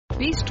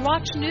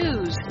Beastwatch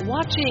News,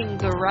 watching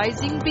the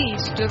rising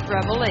beast of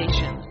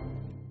Revelation.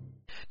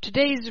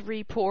 Today's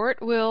report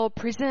will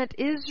present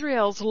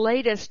Israel's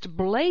latest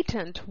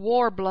blatant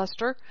war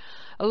bluster,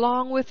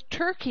 along with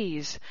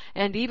Turkey's,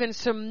 and even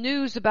some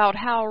news about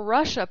how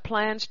Russia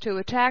plans to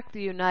attack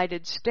the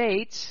United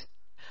States.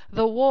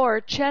 The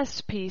war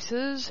chess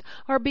pieces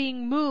are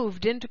being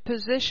moved into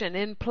position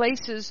in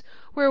places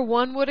where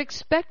one would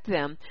expect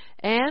them,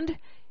 and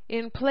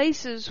in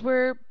places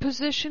where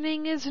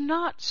positioning is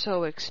not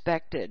so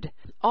expected.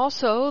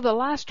 Also, the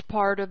last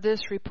part of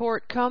this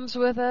report comes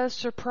with a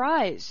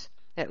surprise,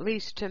 at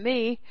least to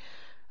me,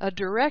 a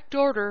direct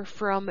order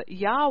from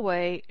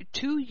Yahweh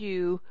to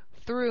you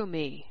through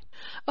me.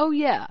 Oh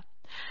yeah,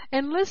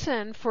 and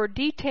listen for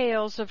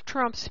details of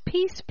Trump's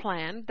peace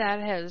plan that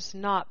has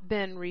not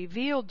been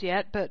revealed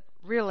yet, but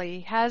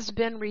really has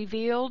been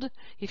revealed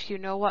if you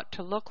know what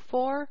to look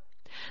for.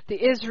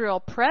 The Israel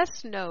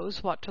press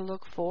knows what to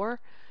look for.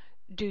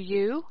 Do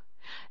you?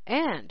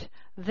 And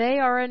they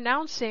are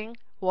announcing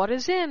what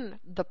is in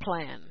the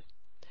plan.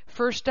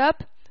 First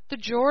up, the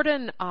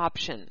Jordan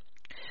option.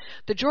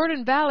 The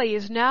Jordan Valley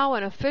is now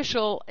an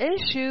official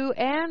issue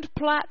and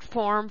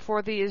platform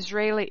for the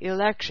Israeli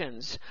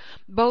elections.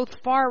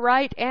 Both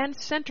far-right and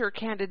center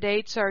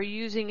candidates are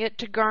using it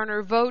to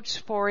garner votes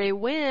for a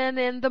win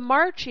in the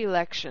March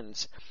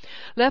elections.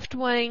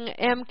 Left-wing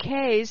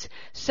MKs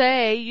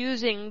say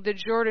using the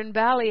Jordan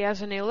Valley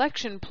as an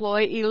election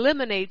ploy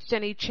eliminates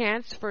any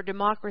chance for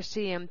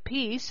democracy and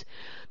peace.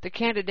 The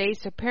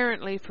candidates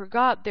apparently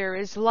forgot there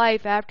is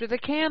life after the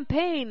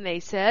campaign,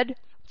 they said.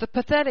 The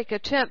pathetic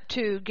attempt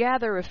to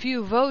gather a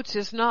few votes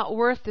is not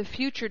worth the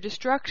future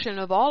destruction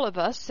of all of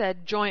us,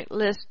 said Joint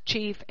List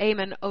Chief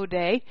Ayman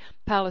Odeh,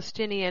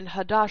 Palestinian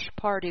Hadash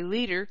Party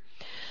leader.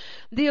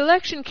 The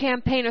election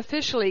campaign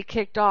officially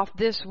kicked off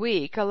this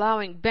week,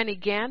 allowing Benny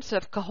Gantz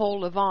of Kahol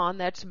Lavan,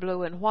 that's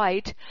blue and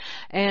white,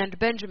 and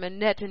Benjamin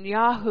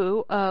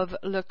Netanyahu of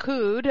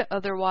Likud,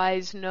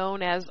 otherwise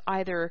known as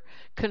either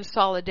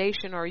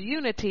Consolidation or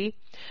Unity,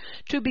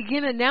 to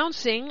begin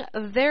announcing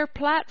their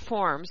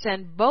platforms,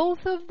 and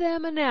both of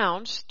them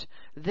announced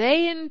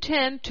they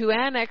intend to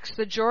annex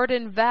the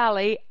Jordan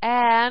Valley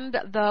and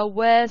the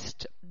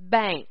West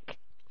Bank.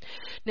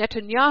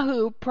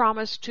 Netanyahu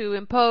promised to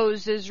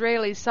impose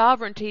Israeli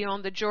sovereignty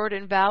on the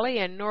Jordan Valley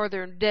and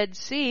northern Dead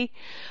Sea,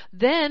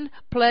 then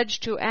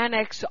pledged to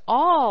annex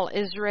all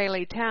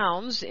Israeli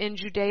towns in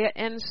Judea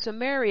and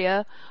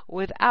Samaria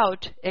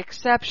without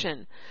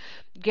exception.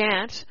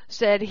 Gantz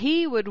said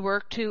he would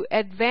work to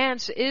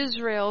advance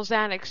Israel's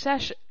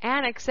annexation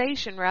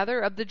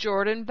of the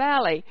Jordan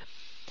Valley.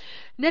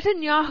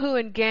 Netanyahu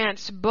and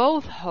Gantz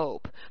both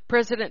hope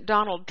President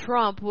Donald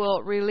Trump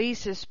will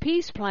release his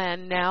peace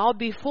plan now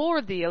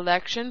before the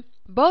election.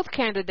 Both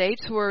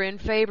candidates were in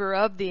favor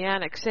of the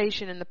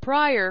annexation in the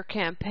prior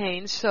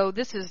campaigns, so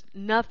this is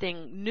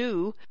nothing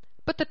new.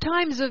 But the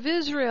Times of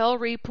Israel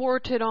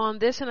reported on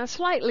this in a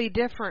slightly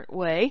different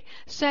way,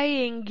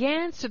 saying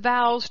Gantz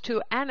vows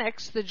to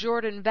annex the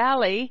Jordan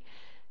Valley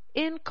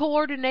in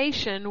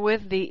coordination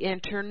with the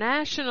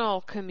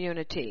international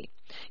community.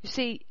 You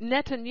see,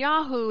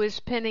 Netanyahu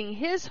is pinning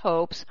his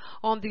hopes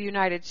on the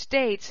United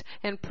States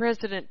and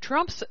President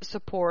Trump's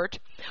support,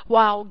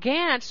 while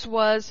Gantz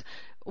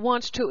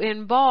wants to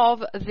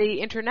involve the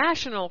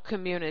international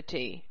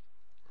community.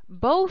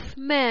 Both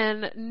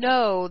men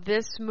know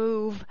this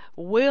move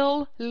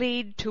will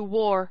lead to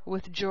war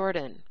with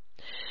Jordan.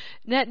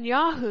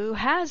 Netanyahu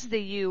has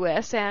the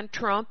U.S. and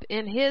Trump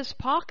in his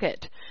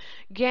pocket.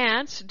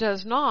 Gantz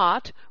does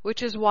not,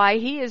 which is why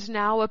he is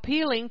now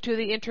appealing to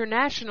the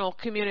international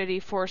community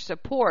for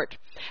support.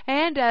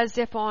 And as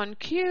if on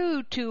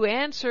cue to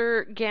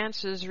answer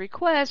Gantz's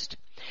request,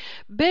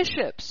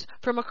 bishops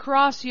from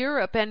across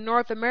Europe and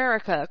North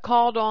America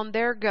called on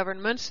their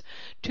governments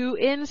to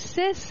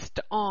insist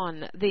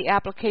on the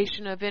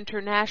application of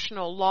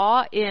international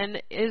law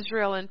in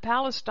Israel and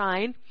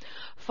Palestine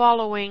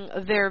following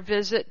their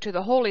visit to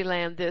the Holy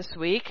Land this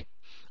week.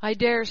 I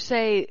dare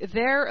say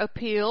their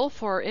appeal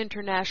for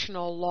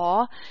international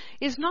law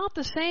is not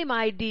the same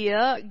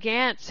idea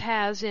Gantz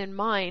has in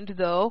mind,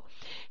 though.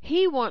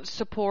 He wants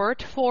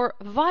support for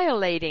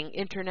violating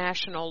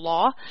international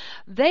law.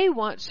 They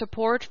want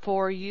support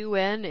for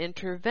UN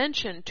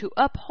intervention to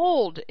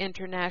uphold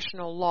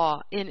international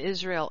law in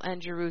Israel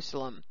and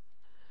Jerusalem.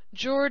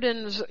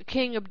 Jordan's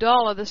King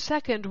Abdullah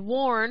II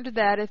warned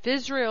that if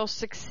Israel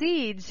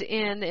succeeds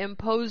in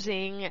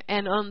imposing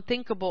an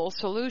unthinkable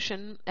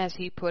solution, as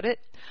he put it,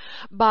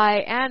 by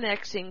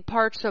annexing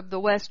parts of the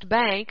West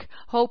Bank,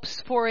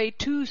 hopes for a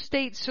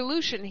two-state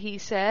solution, he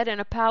said,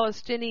 and a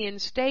Palestinian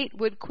state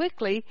would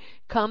quickly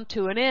come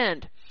to an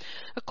end.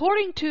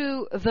 According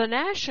to The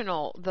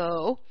National,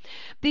 though,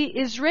 the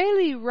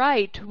Israeli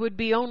right would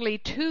be only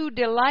too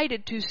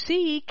delighted to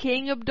see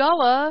King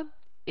Abdullah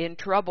in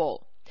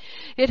trouble.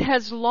 It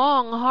has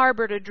long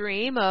harbored a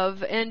dream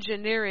of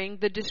engineering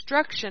the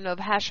destruction of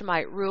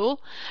Hashemite rule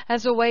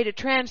as a way to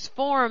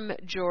transform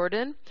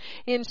Jordan,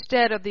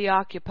 instead of the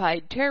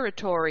occupied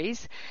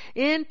territories,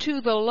 into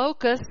the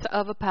locus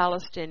of a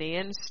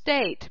Palestinian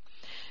state.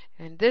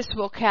 And this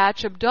will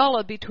catch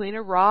Abdullah between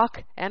a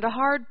rock and a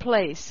hard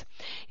place.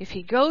 If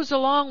he goes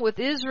along with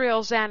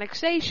Israel's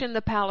annexation,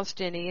 the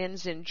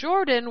Palestinians in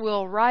Jordan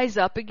will rise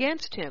up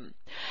against him.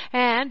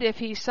 And if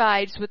he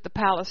sides with the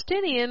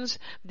Palestinians,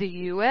 the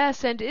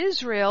U.S. and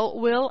Israel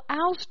will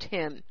oust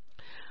him.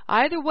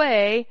 Either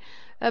way,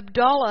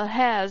 Abdullah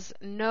has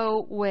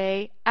no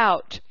way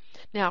out.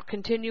 Now,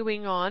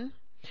 continuing on.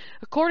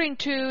 According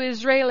to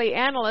Israeli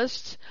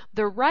analysts,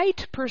 the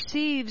right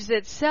perceives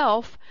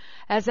itself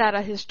as at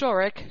a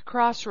historic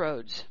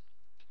crossroads.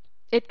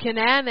 It can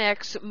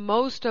annex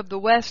most of the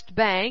West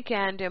Bank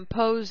and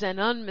impose an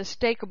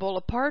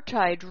unmistakable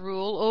apartheid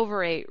rule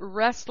over a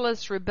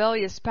restless,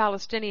 rebellious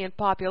Palestinian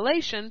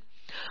population,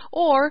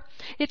 or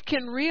it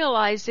can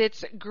realize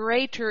its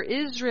greater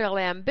Israel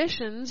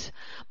ambitions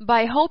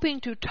by hoping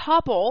to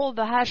topple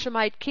the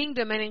Hashemite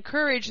kingdom and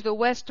encourage the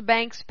West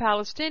Bank's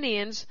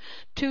Palestinians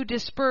to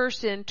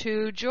disperse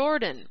into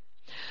Jordan.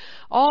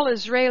 All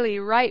Israeli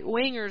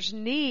right-wingers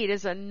need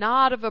is a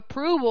nod of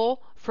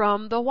approval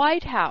from the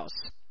White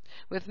House.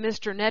 With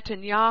Mr.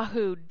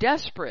 Netanyahu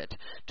desperate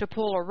to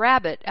pull a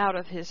rabbit out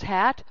of his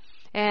hat,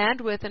 and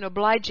with an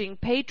obliging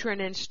patron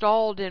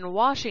installed in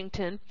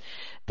Washington,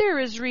 there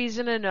is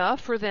reason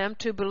enough for them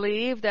to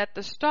believe that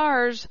the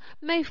stars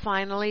may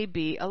finally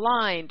be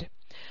aligned.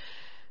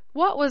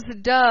 What was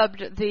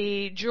dubbed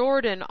the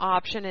Jordan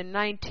option in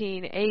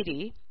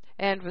 1980,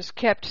 and was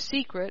kept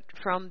secret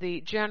from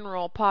the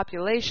general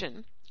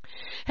population,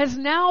 has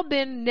now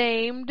been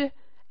named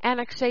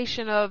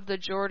annexation of the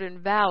Jordan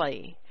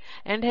Valley,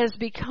 and has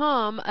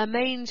become a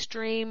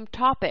mainstream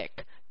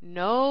topic,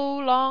 no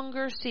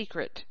longer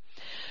secret,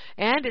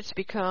 and it's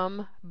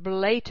become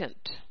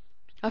blatant.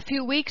 A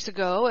few weeks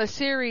ago, a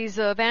series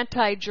of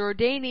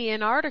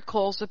anti-Jordanian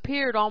articles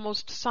appeared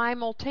almost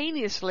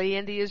simultaneously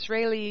in the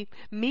Israeli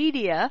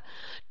media,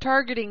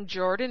 targeting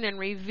Jordan and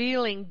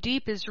revealing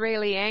deep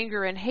Israeli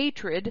anger and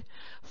hatred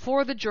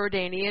for the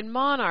Jordanian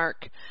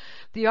monarch.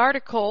 The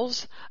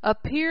articles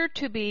appear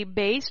to be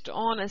based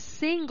on a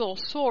single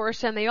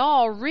source, and they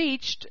all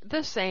reached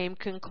the same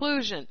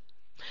conclusion.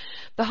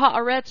 The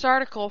Haaretz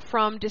article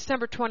from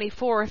December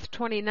 24th,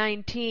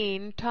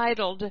 2019,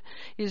 titled,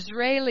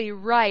 "Israeli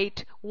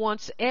Right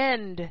Wants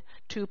End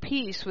to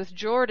Peace with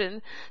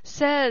Jordan,"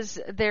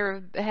 says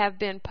there have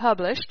been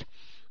published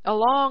a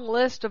long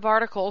list of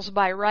articles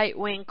by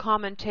right-wing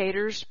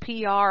commentators,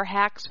 PR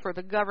hacks for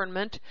the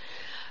government,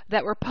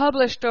 that were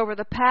published over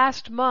the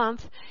past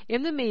month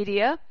in the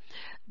media.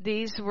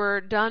 These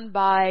were done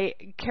by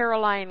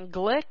Caroline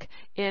Glick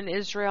in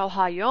Israel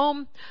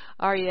Hayom,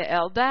 Aryeh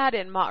Eldad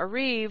in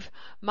Ma'ariv,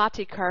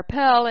 Mati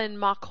Karpel in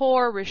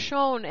Makor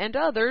Rishon, and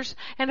others,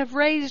 and have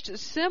raised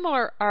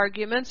similar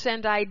arguments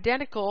and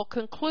identical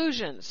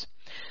conclusions.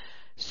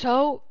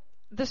 So,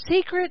 the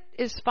secret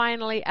is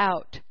finally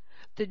out.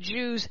 The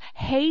Jews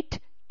hate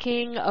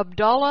King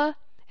Abdullah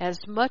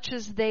as much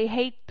as they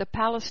hate the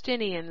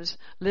Palestinians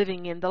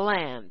living in the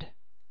land.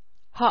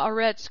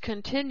 Haaretz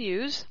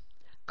continues,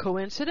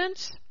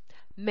 coincidence?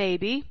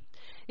 Maybe.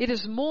 It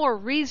is more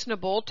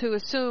reasonable to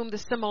assume the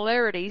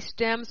similarity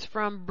stems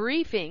from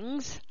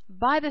briefings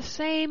by the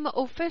same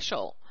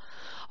official.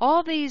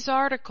 All these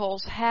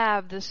articles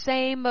have the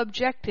same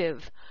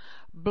objective,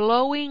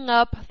 blowing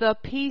up the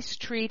peace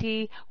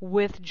treaty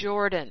with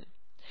Jordan.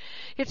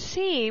 It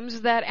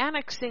seems that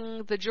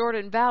annexing the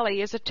Jordan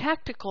Valley is a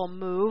tactical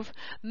move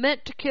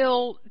meant to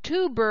kill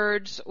two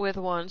birds with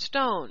one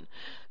stone,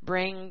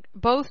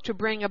 both to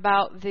bring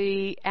about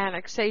the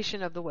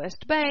annexation of the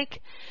West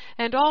Bank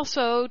and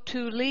also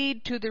to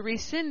lead to the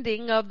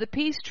rescinding of the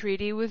peace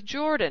treaty with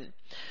Jordan.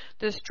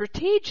 The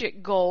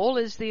strategic goal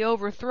is the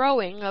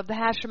overthrowing of the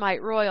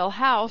Hashemite royal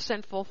house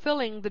and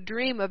fulfilling the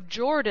dream of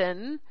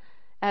Jordan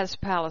as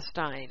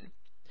Palestine.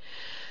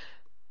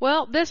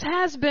 Well, this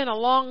has been a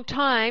long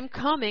time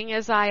coming,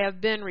 as I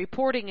have been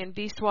reporting in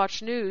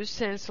Beastwatch News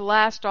since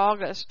last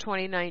August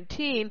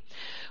 2019,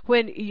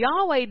 when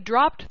Yahweh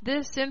dropped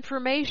this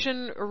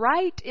information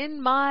right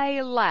in my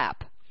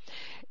lap.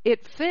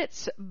 It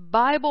fits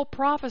Bible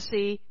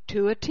prophecy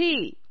to a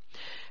T.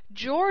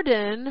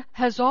 Jordan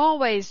has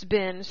always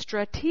been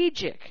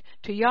strategic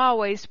to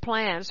Yahweh's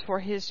plans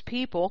for his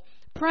people,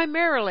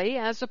 primarily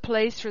as a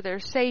place for their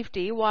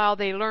safety while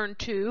they learn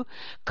to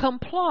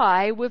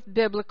comply with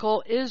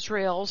biblical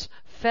Israel's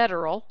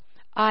federal,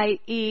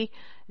 i.e.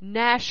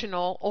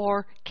 national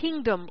or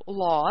kingdom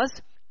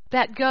laws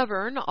that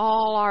govern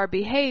all our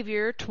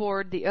behavior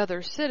toward the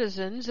other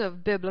citizens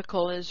of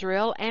biblical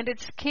Israel and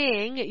its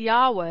king,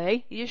 Yahweh,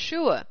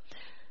 Yeshua.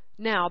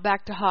 Now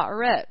back to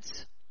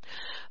Haaretz.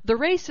 The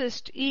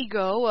racist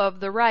ego of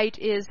the right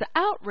is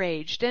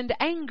outraged and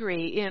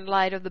angry in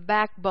light of the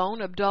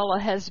backbone Abdullah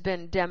has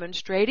been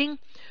demonstrating.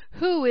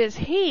 Who is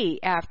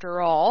he, after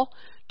all,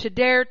 to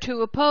dare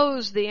to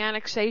oppose the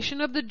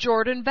annexation of the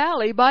Jordan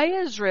Valley by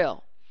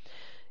Israel?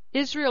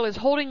 Israel is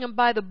holding him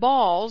by the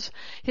balls.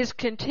 His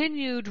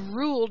continued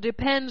rule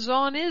depends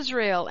on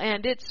Israel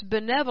and its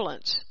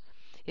benevolence.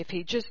 If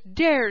he just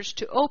dares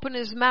to open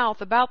his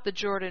mouth about the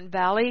Jordan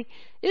Valley,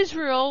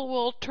 Israel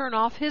will turn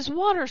off his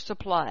water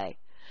supply.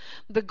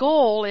 The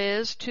goal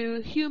is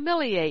to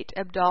humiliate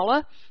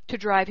Abdullah, to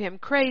drive him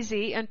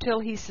crazy until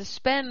he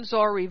suspends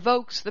or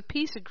revokes the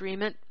peace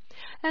agreement,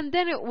 and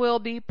then it will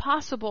be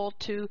possible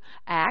to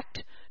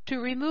act to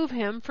remove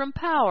him from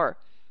power.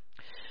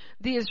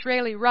 The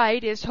Israeli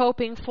right is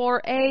hoping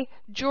for a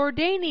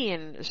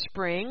Jordanian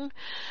spring,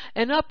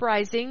 an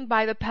uprising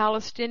by the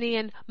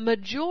Palestinian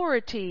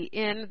majority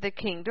in the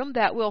kingdom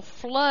that will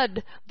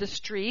flood the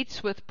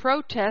streets with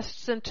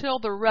protests until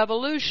the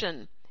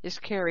revolution is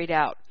carried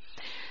out.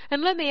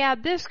 And let me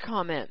add this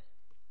comment.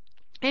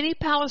 Any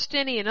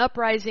Palestinian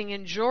uprising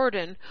in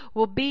Jordan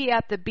will be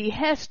at the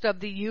behest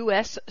of the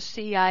U.S.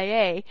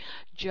 CIA,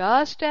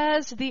 just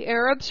as the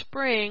Arab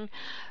Spring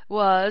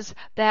was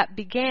that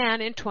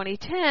began in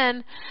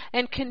 2010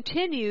 and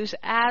continues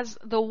as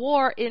the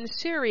war in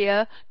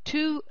Syria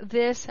to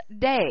this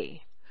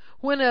day.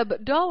 When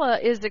Abdullah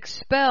is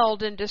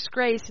expelled in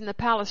disgrace and the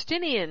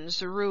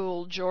Palestinians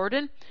rule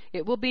Jordan,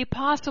 it will be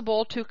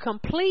possible to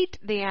complete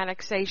the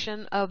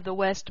annexation of the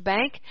West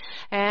Bank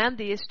and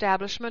the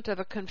establishment of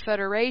a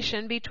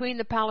confederation between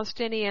the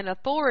Palestinian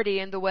Authority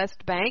in the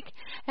West Bank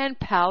and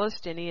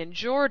Palestinian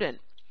Jordan.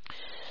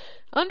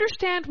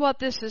 Understand what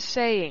this is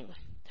saying.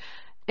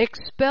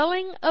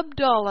 Expelling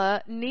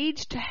Abdullah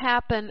needs to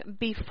happen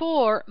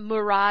before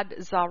Murad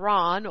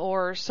Zaran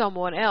or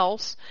someone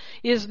else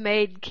is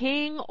made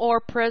king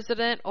or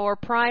president or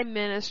prime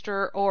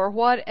minister or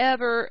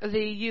whatever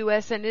the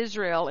U.S. and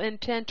Israel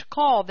intend to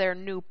call their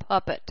new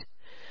puppet.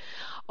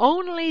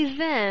 Only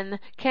then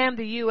can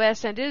the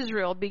U.S. and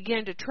Israel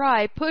begin to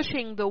try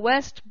pushing the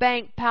West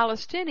Bank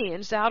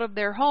Palestinians out of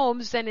their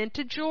homes and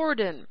into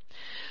Jordan.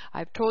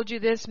 I've told you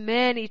this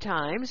many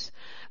times.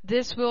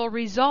 This will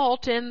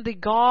result in the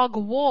Gog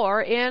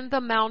war in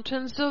the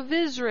mountains of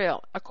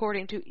Israel,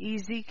 according to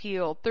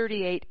Ezekiel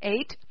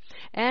 38:8,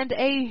 and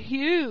a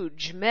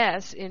huge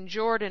mess in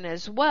Jordan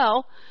as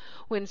well,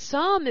 when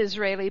some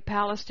Israeli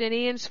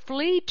Palestinians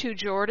flee to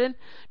Jordan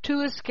to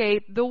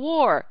escape the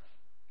war.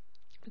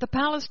 The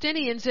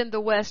Palestinians in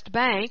the West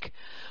Bank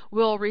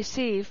will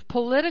receive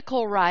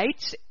political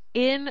rights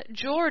in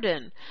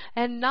Jordan,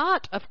 and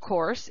not, of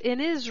course, in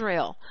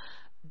Israel.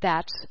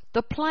 That's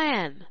the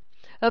plan.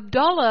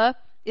 Abdullah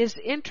is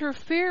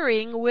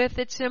interfering with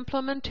its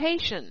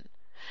implementation.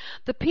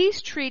 The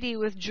peace treaty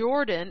with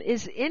Jordan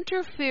is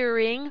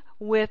interfering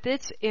with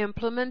its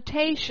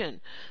implementation.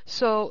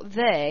 So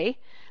they,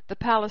 the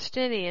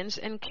Palestinians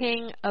and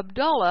King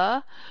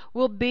Abdullah,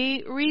 will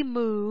be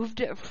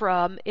removed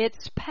from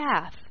its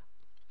path.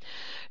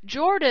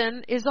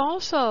 Jordan is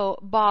also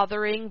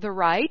bothering the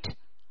right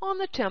on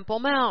the Temple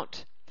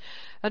Mount.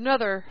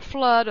 Another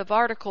flood of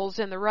articles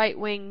in the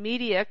right-wing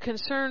media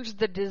concerns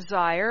the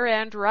desire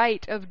and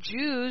right of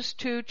Jews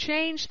to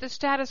change the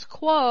status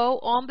quo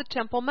on the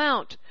Temple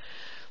Mount.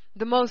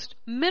 The most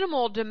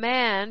minimal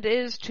demand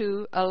is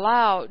to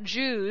allow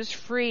Jews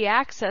free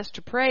access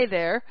to pray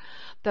there.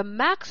 The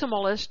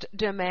maximalist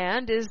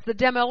demand is the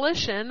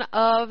demolition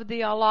of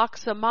the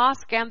Al-Aqsa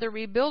Mosque and the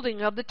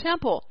rebuilding of the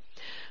temple.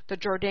 The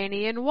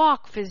Jordanian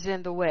Waqf is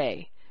in the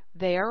way.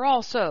 They are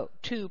also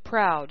too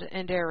proud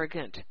and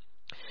arrogant.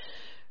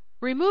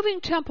 Removing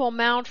Temple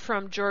Mount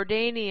from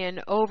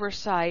Jordanian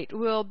oversight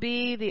will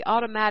be the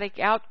automatic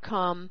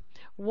outcome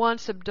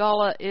once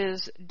Abdullah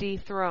is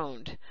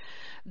dethroned.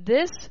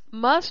 This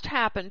must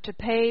happen to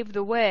pave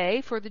the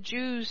way for the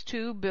Jews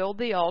to build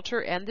the altar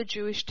and the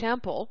Jewish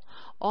temple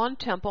on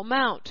Temple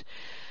Mount.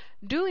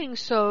 Doing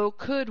so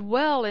could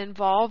well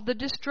involve the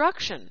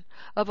destruction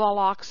of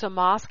Al-Aqsa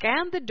Mosque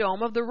and the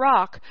Dome of the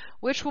Rock,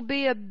 which will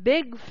be a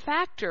big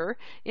factor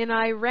in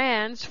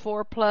Iran's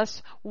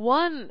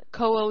 4+1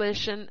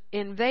 coalition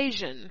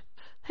invasion.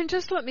 And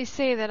just let me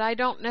say that I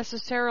don't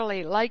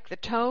necessarily like the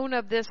tone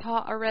of this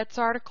Haaretz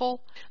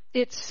article.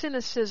 Its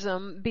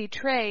cynicism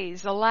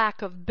betrays a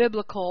lack of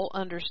biblical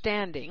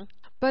understanding.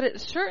 But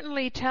it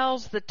certainly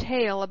tells the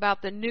tale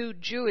about the new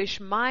Jewish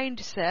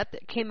mindset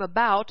that came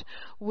about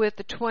with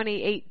the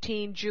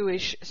 2018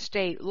 Jewish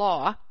state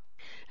law.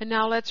 And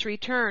now let's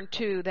return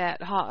to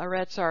that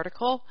Haaretz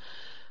article.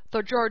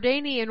 The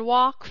Jordanian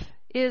Waqf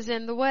is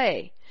in the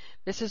way.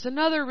 This is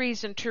another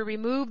reason to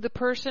remove the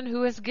person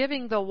who is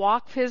giving the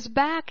Waqf his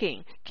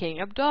backing, King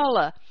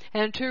Abdullah,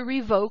 and to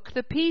revoke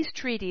the peace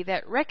treaty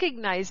that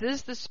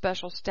recognizes the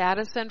special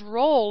status and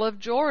role of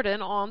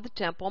Jordan on the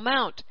Temple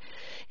Mount.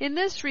 In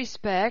this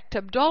respect,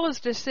 Abdullah's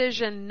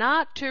decision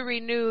not to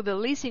renew the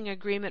leasing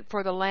agreement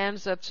for the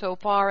lands of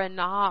Sofar and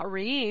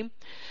Naharim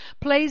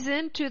plays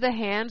into the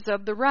hands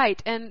of the right,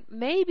 and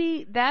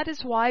maybe that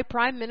is why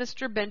Prime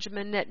Minister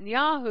Benjamin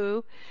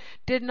Netanyahu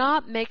did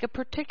not make a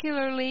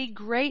particularly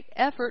great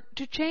effort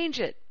to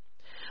change it.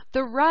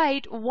 The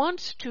right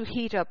wants to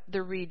heat up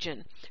the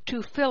region,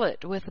 to fill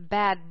it with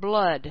bad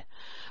blood.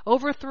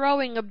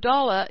 Overthrowing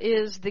Abdullah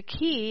is the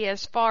key,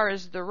 as far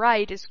as the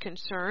right is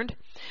concerned,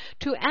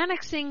 to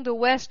annexing the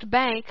West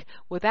Bank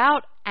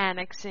without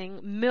annexing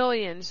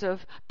millions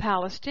of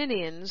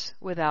Palestinians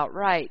without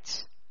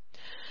rights.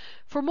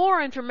 For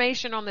more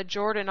information on the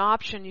Jordan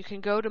option, you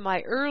can go to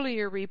my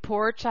earlier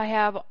reports. I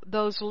have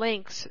those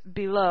links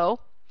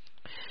below.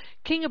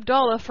 King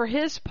Abdullah, for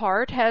his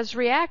part, has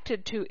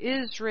reacted to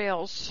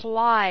Israel's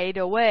slide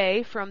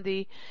away from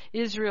the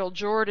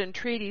Israel-Jordan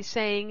treaty,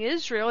 saying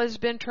Israel has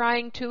been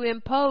trying to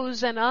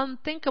impose an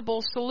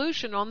unthinkable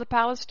solution on the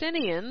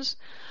Palestinians,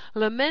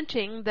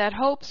 lamenting that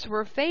hopes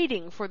were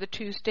fading for the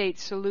two-state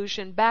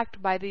solution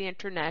backed by the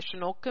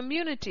international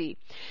community.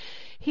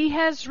 He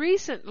has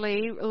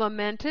recently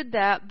lamented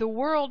that the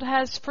world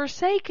has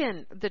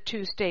forsaken the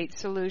two-state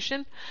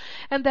solution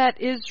and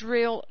that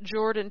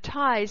Israel-Jordan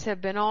ties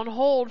have been on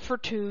hold for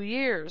 2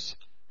 years.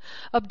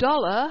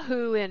 Abdullah,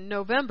 who in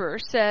November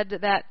said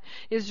that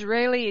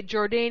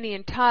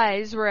Israeli-Jordanian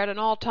ties were at an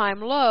all-time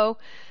low,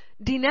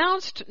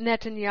 denounced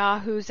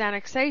Netanyahu's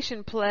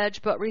annexation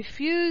pledge but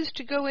refused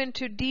to go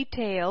into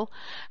detail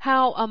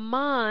how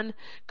Amman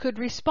could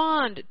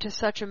respond to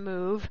such a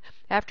move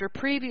after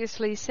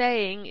previously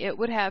saying it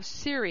would have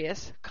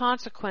serious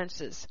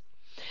consequences.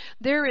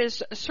 There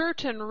is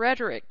certain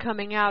rhetoric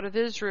coming out of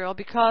Israel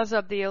because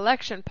of the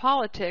election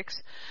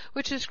politics,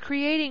 which is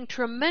creating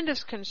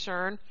tremendous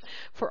concern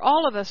for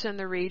all of us in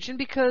the region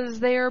because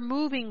they are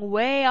moving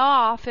way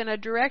off in a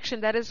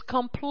direction that is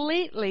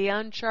completely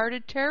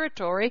uncharted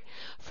territory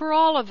for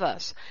all of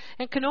us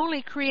and can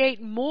only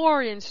create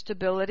more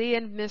instability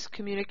and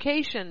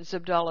miscommunications,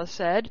 Abdullah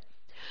said.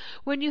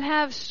 When you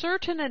have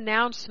certain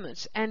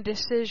announcements and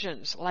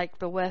decisions like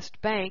the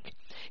West Bank,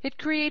 it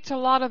creates a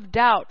lot of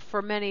doubt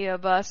for many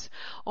of us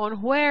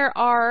on where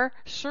our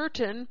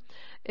certain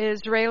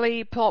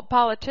Israeli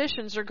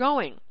politicians are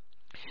going.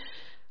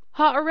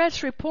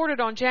 Haaretz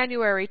reported on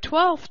January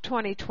 12,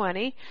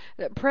 2020,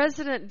 that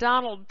President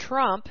Donald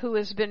Trump, who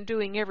has been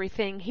doing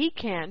everything he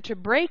can to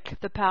break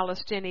the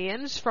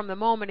Palestinians from the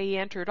moment he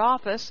entered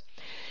office,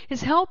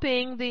 is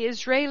helping the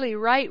Israeli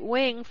right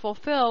wing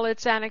fulfill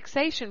its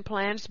annexation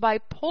plans by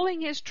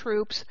pulling his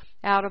troops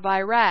out of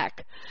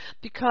Iraq.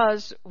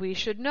 Because we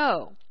should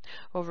know,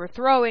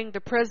 overthrowing the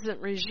present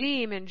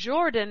regime in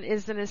Jordan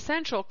is an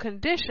essential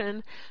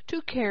condition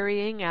to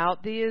carrying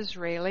out the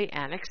Israeli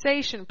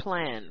annexation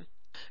plan.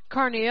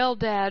 Carney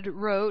Eldad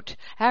wrote,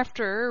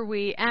 "After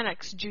we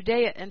annex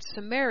Judea and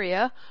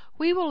Samaria,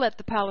 we will let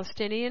the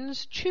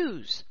Palestinians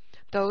choose.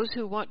 Those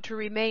who want to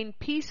remain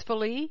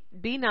peacefully,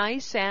 be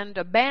nice, and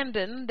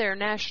abandon their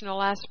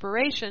national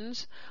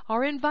aspirations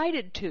are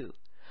invited to.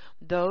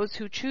 Those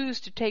who choose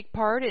to take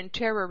part in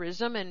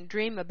terrorism and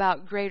dream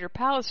about Greater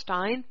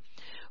Palestine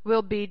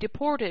will be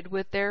deported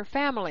with their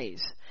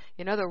families."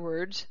 In other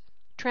words,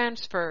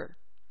 transfer.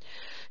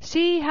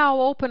 See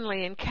how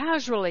openly and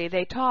casually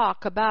they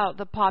talk about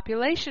the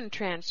population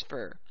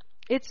transfer.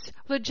 Its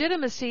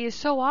legitimacy is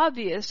so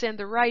obvious in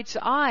the right's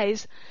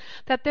eyes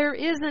that there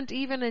isn't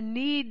even a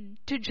need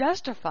to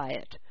justify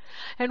it.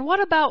 And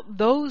what about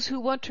those who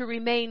want to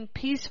remain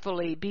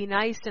peacefully, be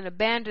nice, and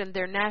abandon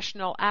their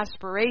national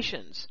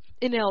aspirations?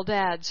 In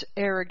Eldad's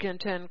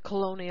arrogant and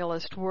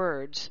colonialist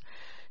words,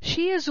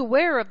 she is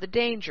aware of the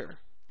danger.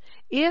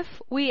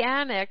 If we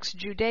annex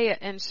Judea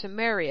and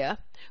Samaria,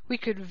 we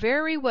could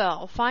very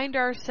well find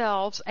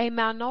ourselves a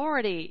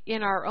minority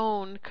in our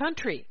own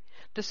country.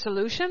 The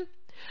solution?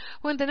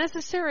 When the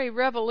necessary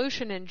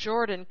revolution in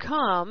Jordan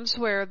comes,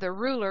 where the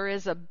ruler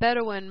is a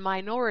Bedouin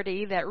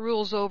minority that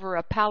rules over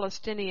a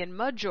Palestinian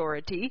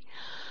majority,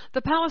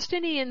 the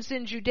Palestinians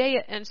in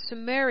Judea and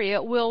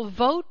Samaria will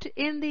vote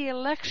in the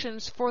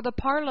elections for the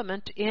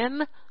parliament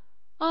in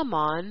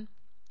Amman.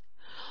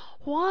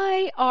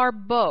 Why are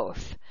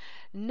both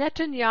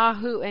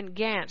Netanyahu and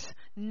Gantz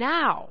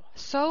now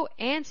so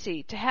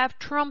antsy to have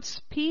Trump's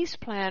peace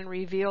plan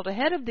revealed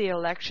ahead of the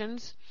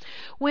elections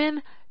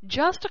when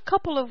just a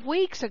couple of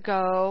weeks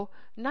ago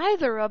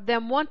neither of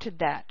them wanted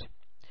that?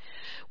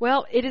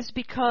 Well, it is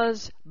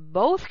because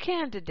both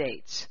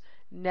candidates,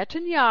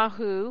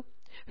 Netanyahu,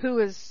 who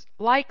is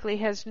likely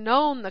has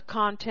known the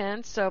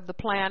contents of the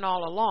plan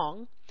all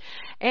along,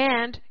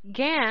 and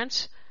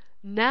Gantz,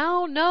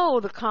 now know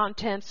the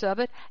contents of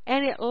it,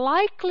 and it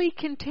likely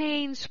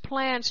contains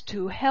plans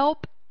to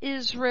help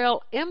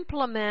Israel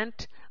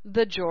implement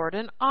the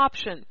Jordan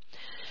option.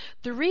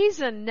 The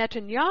reason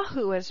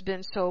Netanyahu has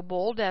been so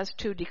bold as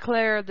to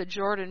declare the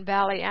Jordan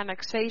Valley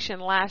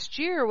annexation last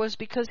year was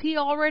because he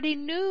already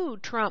knew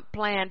Trump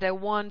planned a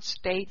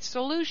one-state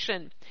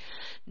solution.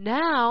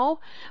 Now,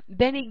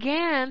 Benny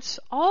Gantz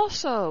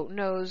also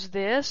knows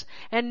this,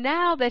 and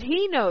now that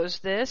he knows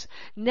this,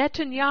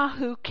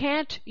 Netanyahu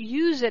can't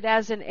use it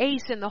as an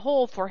ace in the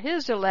hole for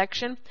his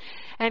election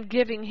and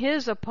giving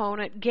his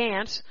opponent,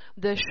 Gantz,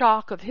 the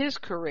shock of his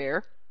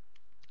career.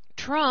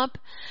 Trump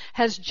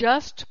has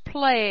just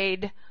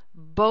played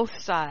both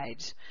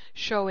sides,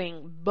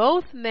 showing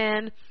both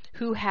men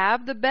who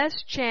have the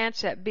best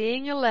chance at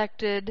being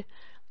elected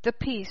the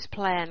peace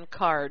plan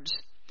cards.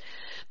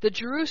 The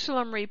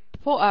Jerusalem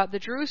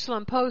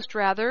Post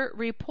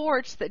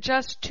reports that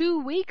just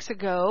 2 weeks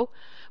ago,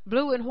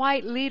 Blue and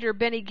White leader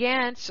Benny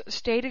Gantz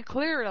stated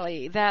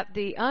clearly that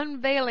the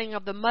unveiling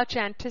of the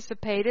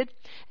much-anticipated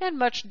and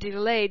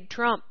much-delayed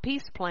Trump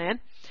peace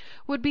plan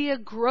would be a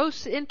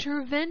gross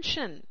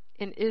intervention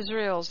in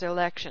Israel's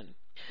election.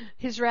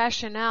 His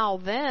rationale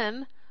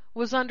then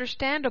was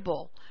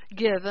understandable,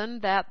 given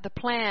that the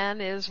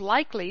plan is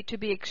likely to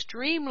be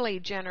extremely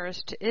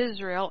generous to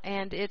Israel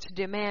and its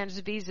demands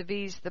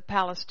vis-a-vis the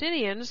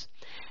Palestinians,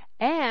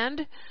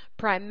 and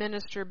Prime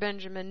Minister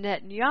Benjamin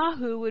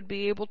Netanyahu would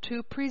be able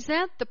to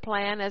present the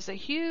plan as a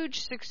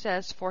huge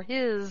success for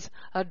his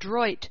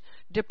adroit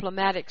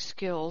diplomatic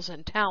skills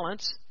and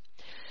talents.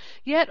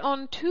 Yet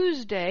on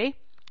Tuesday,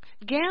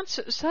 Gantz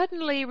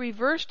suddenly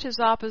reversed his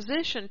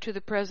opposition to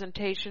the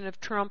presentation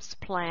of Trump's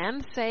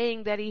plan,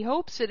 saying that he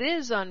hopes it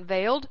is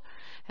unveiled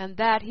and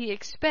that he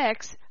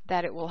expects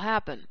that it will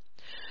happen.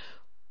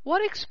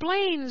 What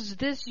explains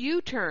this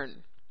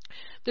U-turn?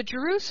 The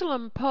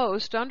Jerusalem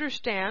Post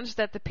understands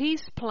that the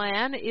peace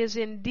plan is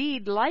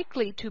indeed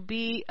likely to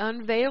be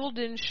unveiled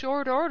in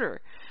short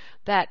order,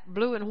 that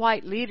blue and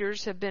white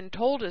leaders have been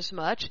told as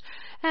much,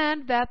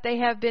 and that they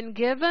have been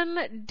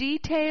given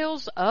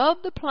details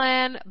of the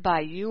plan by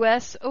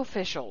U.S.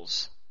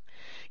 officials.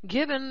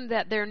 Given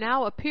that there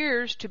now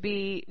appears to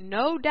be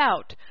no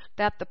doubt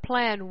that the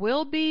plan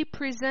will be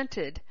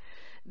presented,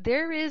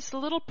 there is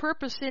little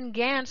purpose in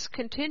Gantz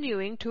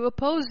continuing to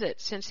oppose it,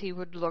 since he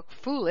would look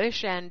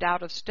foolish and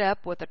out of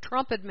step with a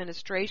Trump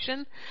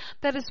administration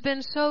that has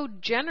been so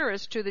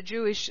generous to the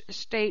Jewish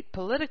state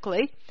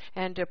politically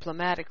and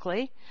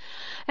diplomatically,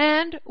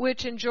 and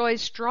which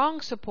enjoys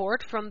strong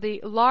support from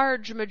the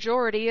large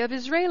majority of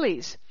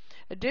Israelis.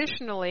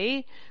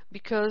 Additionally,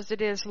 because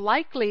it is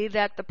likely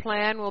that the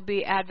plan will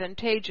be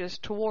advantageous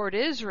toward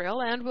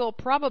Israel and will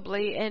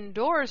probably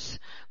endorse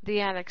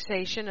the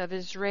annexation of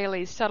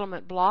Israeli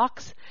settlement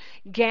blocks,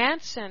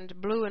 Gantz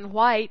and Blue and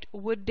White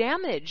would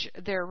damage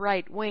their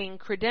right-wing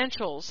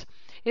credentials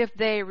if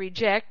they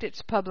reject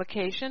its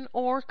publication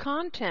or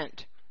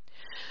content.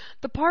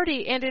 The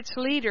party and its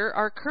leader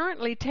are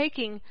currently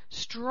taking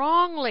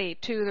strongly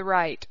to the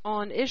right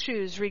on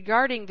issues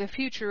regarding the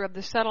future of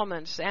the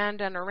settlements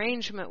and an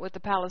arrangement with the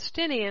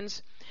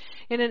Palestinians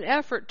in an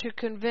effort to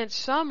convince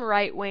some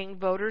right-wing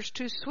voters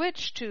to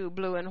switch to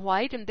blue and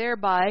white and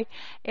thereby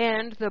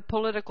end the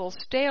political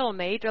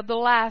stalemate of the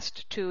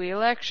last two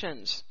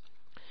elections.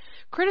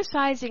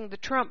 Criticizing the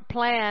Trump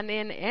plan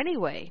in any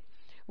way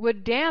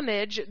would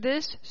damage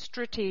this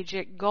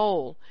strategic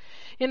goal.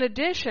 In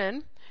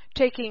addition,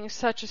 taking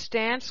such a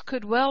stance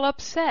could well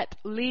upset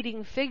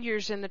leading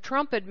figures in the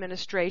Trump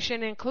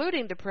administration,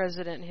 including the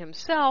president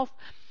himself,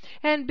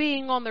 and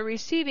being on the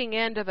receiving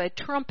end of a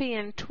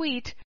Trumpian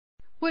tweet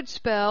would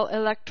spell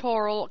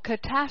electoral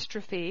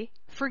catastrophe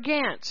for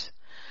Gantz.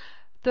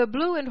 The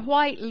blue and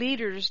white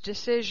leader's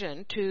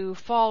decision to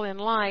fall in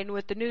line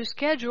with the new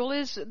schedule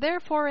is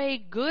therefore a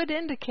good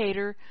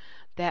indicator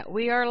that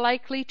we are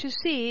likely to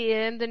see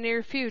in the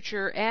near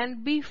future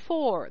and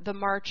before the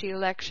March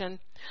election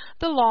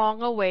the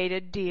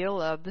long-awaited deal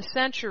of the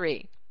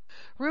century.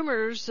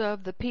 Rumors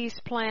of the peace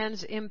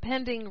plan's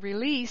impending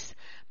release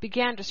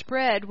began to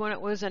spread when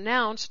it was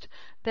announced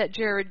that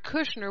Jared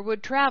Kushner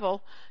would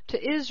travel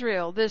to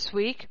Israel this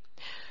week.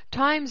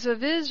 Times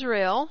of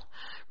Israel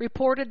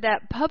reported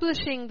that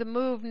publishing the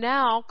move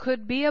now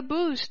could be a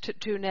boost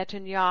to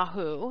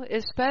Netanyahu,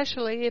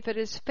 especially if it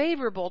is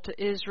favorable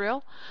to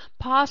Israel,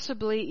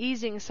 possibly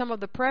easing some of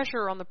the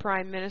pressure on the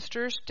Prime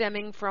Minister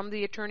stemming from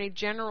the Attorney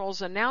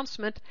General's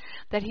announcement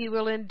that he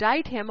will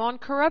indict him on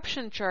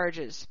corruption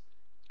charges.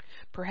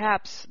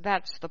 Perhaps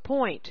that's the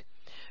point.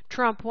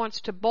 Trump wants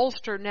to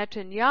bolster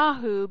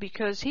Netanyahu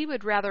because he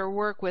would rather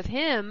work with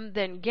him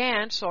than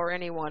Gantz or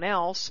anyone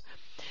else.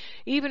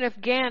 Even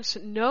if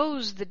Gantz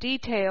knows the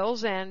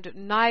details and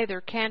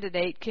neither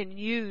candidate can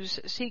use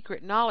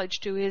secret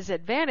knowledge to his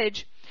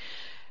advantage,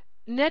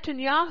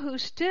 Netanyahu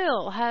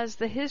still has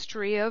the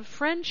history of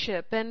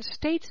friendship and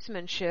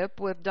statesmanship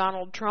with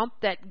Donald Trump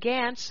that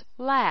Gantz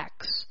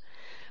lacks.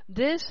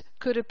 This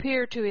could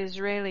appear to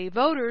Israeli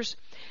voters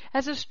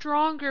as a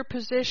stronger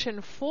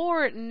position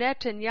for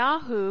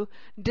Netanyahu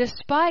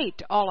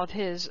despite all of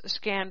his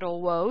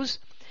scandal woes,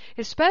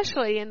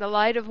 especially in the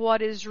light of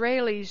what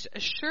Israelis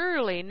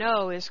surely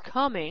know is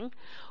coming,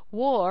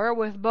 war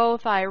with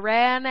both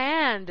Iran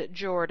and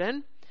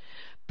Jordan.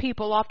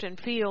 People often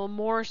feel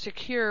more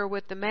secure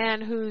with the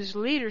man whose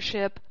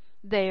leadership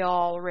they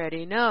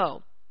already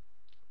know.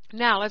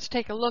 Now let's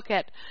take a look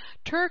at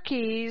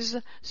Turkey's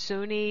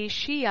Sunni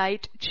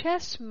Shiite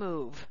chess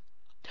move.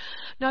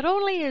 Not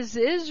only is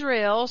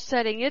Israel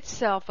setting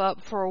itself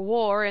up for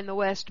war in the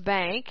West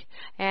Bank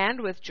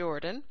and with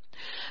Jordan,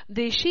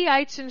 the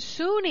Shiites and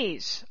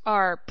Sunnis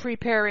are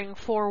preparing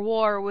for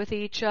war with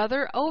each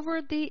other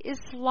over the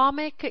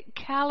Islamic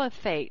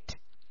Caliphate.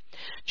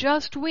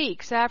 Just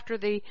weeks after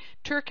the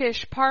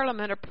Turkish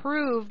parliament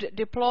approved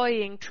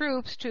deploying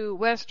troops to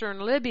western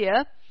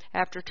Libya,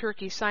 after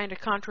Turkey signed a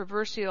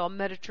controversial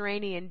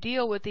Mediterranean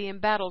deal with the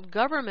embattled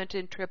government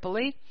in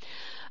Tripoli,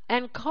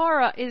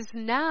 Ankara is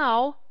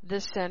now the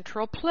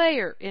central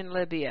player in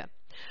Libya.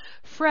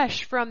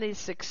 Fresh from the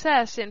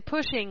success in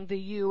pushing the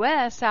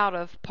U.S. out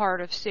of part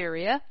of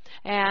Syria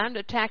and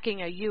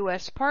attacking a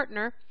U.S.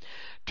 partner,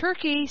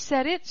 Turkey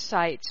set its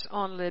sights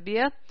on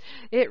Libya.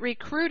 It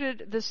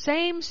recruited the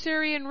same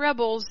Syrian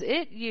rebels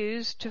it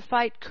used to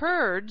fight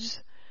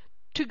Kurds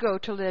to go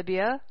to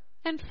Libya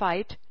and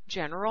fight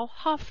General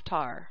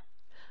Haftar.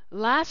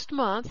 Last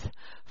month,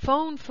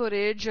 phone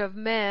footage of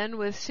men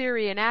with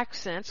Syrian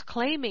accents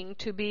claiming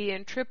to be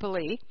in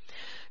Tripoli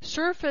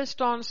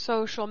surfaced on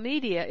social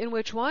media, in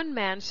which one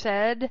man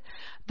said,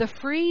 "The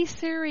Free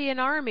Syrian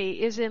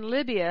Army is in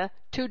Libya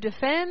to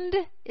defend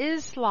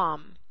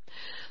Islam."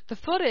 The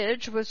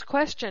footage was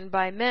questioned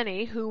by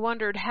many who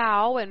wondered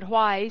how and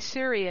why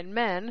Syrian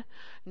men,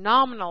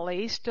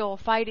 nominally still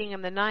fighting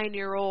in the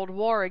 9-year-old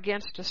war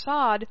against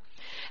Assad,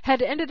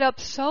 had ended up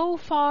so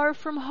far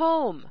from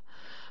home.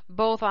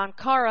 Both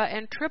Ankara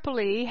and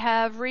Tripoli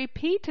have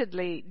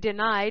repeatedly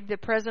denied the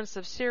presence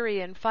of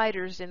Syrian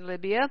fighters in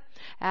Libya,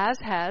 as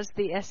has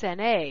the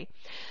SNA.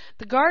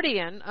 The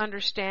Guardian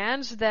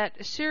understands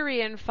that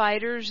Syrian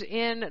fighters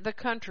in the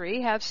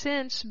country have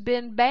since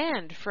been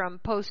banned from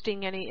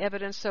posting any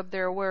evidence of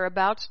their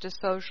whereabouts to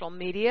social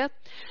media.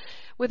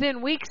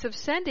 Within weeks of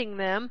sending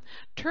them,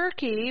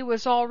 Turkey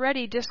was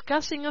already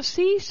discussing a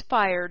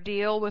ceasefire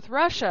deal with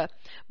Russia,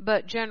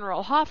 but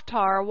General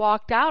Haftar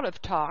walked out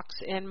of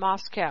talks in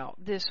Moscow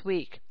this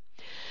week.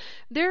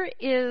 There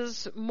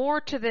is more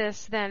to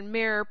this than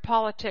mere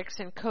politics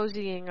and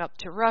cozying up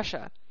to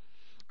Russia.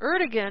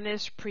 Erdogan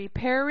is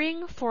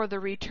preparing for the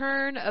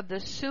return of the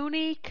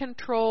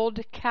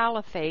Sunni-controlled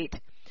caliphate,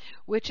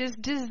 which is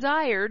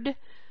desired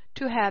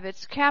to have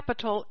its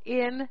capital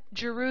in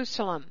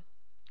Jerusalem.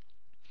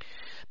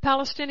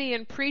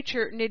 Palestinian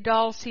preacher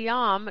Nidal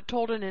Siam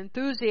told an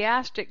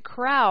enthusiastic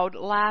crowd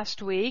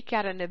last week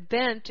at an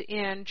event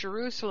in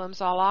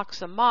Jerusalem's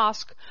Al-Aqsa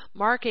Mosque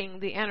marking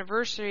the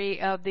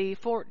anniversary of the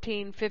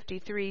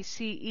 1453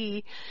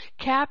 CE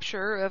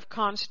capture of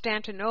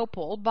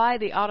Constantinople by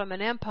the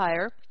Ottoman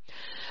Empire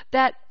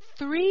that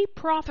 3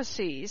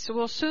 prophecies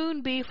will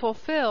soon be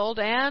fulfilled,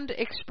 and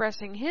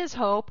expressing his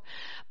hope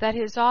that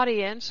his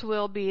audience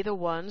will be the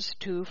ones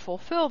to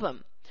fulfill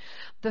them.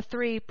 The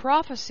 3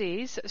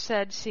 prophecies,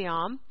 said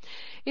Siam,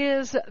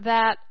 is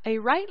that a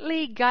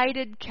rightly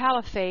guided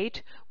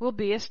caliphate will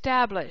be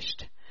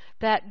established,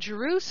 that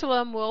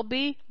Jerusalem will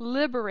be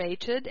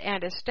liberated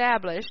and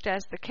established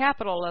as the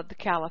capital of the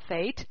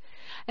caliphate,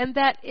 and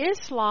that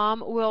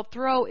Islam will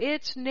throw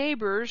its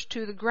neighbors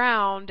to the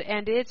ground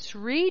and its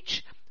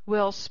reach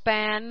will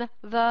span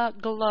the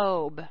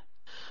globe.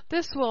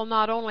 This will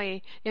not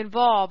only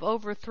involve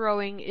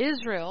overthrowing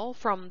Israel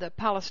from the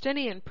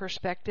Palestinian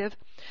perspective,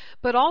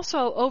 but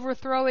also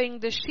overthrowing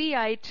the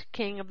Shiite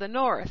king of the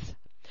north.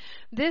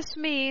 This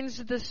means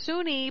the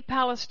Sunni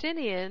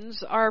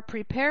Palestinians are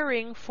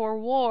preparing for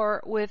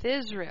war with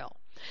Israel,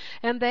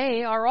 and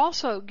they are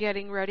also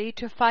getting ready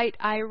to fight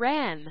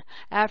Iran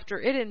after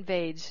it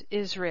invades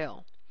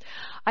Israel.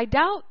 I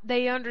doubt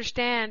they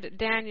understand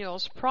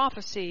Daniel's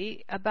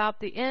prophecy about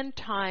the end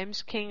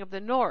times king of the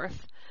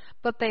north,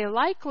 but they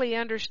likely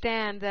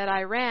understand that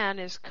Iran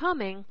is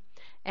coming,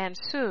 and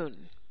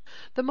soon.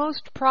 The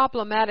most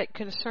problematic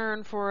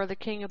concern for the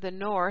king of the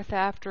north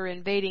after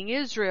invading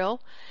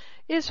Israel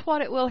is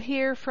what it will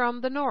hear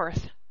from the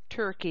north,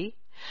 Turkey,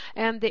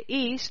 and the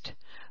east,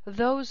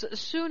 those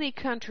Sunni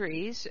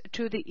countries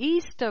to the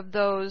east of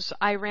those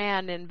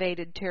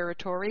Iran-invaded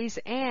territories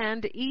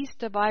and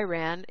east of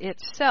Iran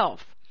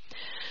itself.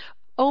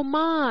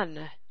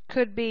 Oman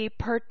could be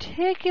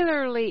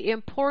particularly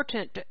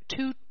important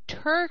to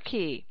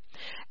Turkey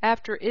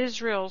after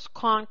Israel's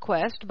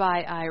conquest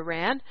by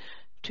Iran.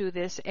 To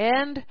this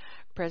end,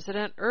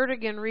 President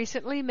Erdogan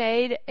recently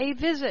made a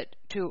visit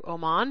to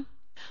Oman.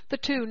 The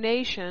 2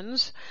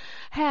 nations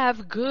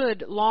have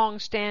good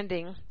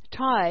long-standing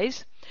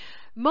ties.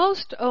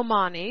 Most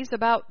Omanis,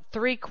 about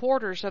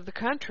 3/4 of the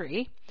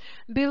country,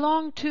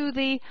 belong to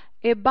the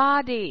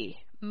Ibadi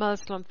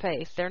Muslim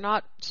faith. They're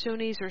not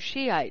Sunnis or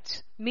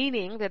Shiites,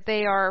 meaning that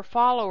they are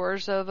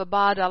followers of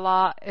Abd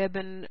Allah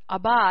ibn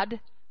Ibad.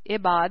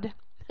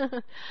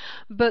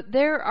 But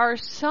there are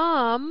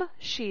some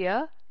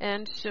Shia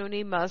and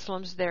Sunni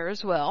Muslims there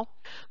as well.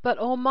 But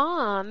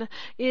Oman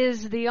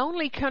is the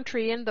only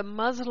country in the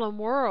Muslim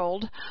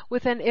world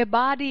with an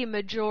Ibadi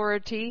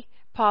majority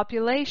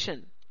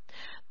population.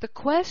 The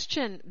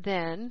question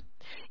then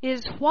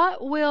is,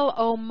 what will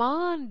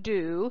Oman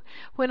do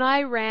when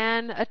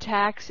Iran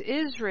attacks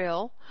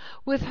Israel,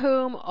 with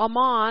whom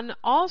Oman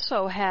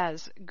also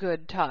has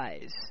good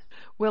ties?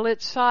 Will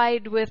it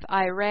side with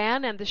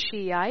Iran and the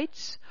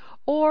Shiites,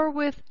 or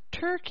with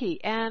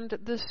Turkey and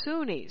the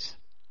Sunnis?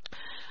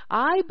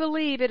 I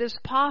believe it is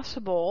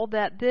possible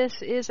that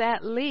this is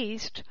at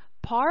least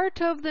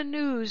part of the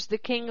news the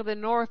king of the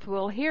north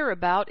will hear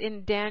about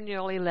in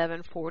Daniel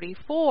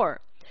 11:44.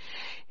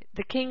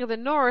 The king of the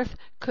north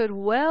could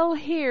well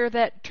hear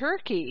that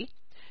Turkey,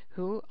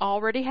 who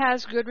already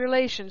has good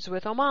relations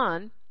with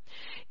Oman,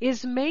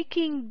 is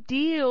making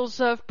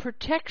deals of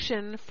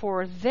protection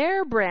for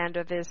their brand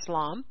of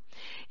Islam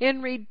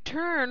in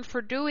return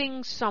for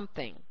doing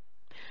something.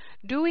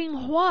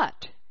 Doing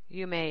what,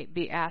 you may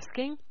be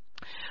asking?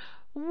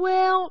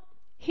 Well,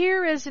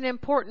 Here is an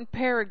important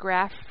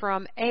paragraph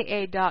from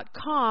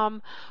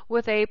AA.com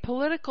with a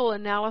political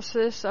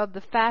analysis of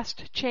the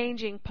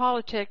fast-changing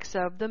politics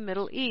of the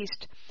Middle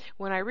East.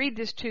 When I read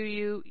this to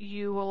you,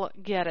 you will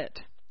get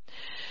it.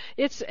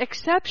 Its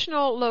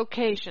exceptional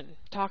location,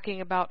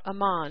 talking about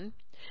Oman,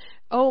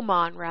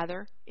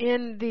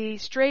 in the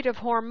Strait of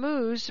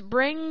Hormuz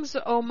brings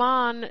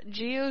Oman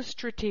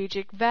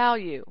geostrategic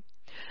value.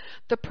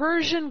 The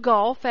Persian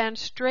Gulf and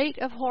Strait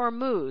of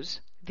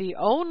Hormuz, the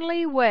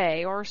only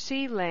way or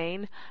sea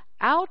lane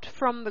out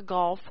from the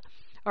Gulf,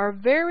 are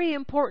very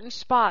important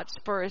spots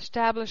for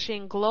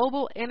establishing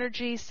global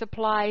energy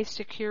supply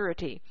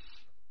security.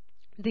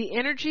 The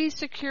energy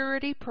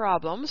security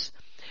problems,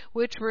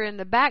 which were in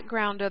the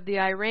background of the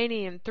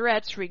Iranian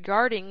threats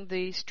regarding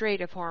the Strait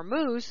of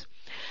Hormuz,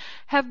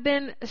 have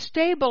been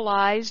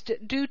stabilized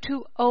due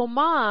to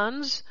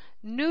Oman's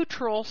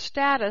neutral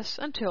status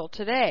until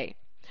today.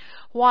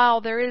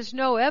 While there is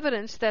no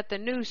evidence that the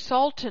new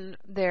sultan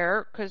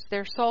there, because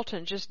their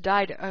sultan just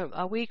died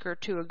a week or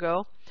two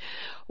ago,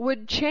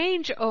 would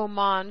change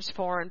Oman's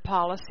foreign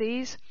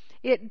policies,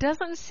 it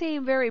doesn't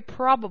seem very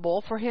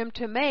probable for him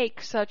to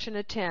make such an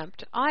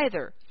attempt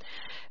either.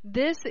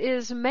 This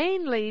is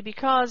mainly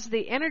because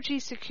the energy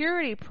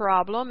security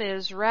problem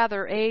is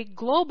rather a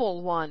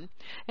global one,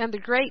 and the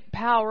great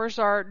powers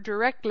are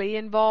directly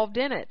involved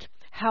in it.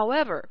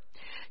 However,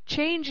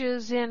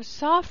 changes in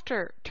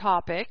softer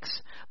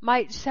topics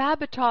might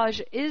sabotage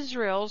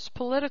Israel's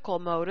political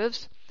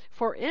motives.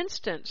 For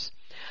instance,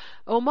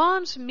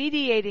 Oman's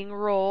mediating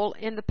role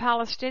in the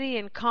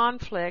Palestinian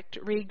conflict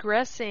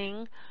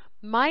regressing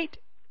might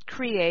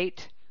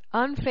create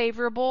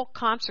unfavorable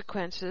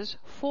consequences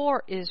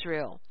for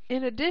Israel.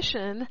 In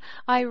addition,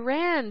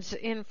 Iran's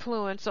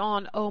influence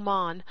on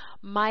Oman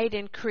might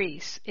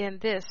increase in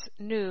this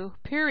new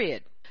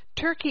period.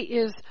 Turkey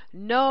is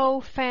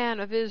no fan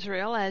of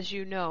Israel, as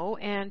you know,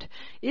 and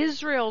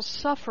Israel's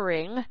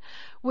suffering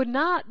would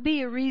not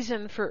be a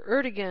reason for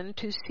Erdogan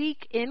to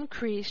seek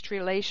increased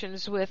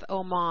relations with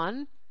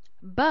Oman,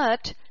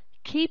 but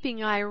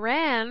keeping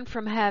Iran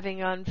from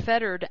having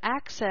unfettered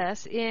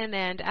access in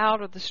and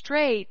out of the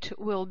strait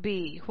will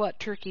be what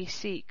Turkey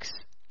seeks.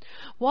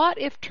 What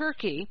if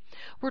Turkey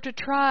were to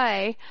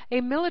try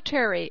a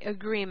military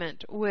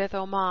agreement with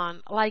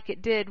Oman, like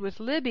it did with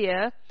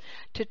Libya,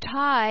 to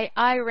tie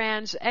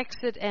Iran's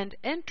exit and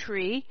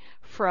entry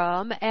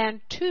from and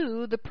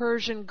to the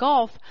Persian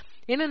Gulf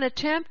in an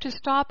attempt to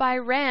stop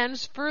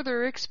Iran's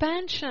further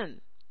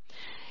expansion?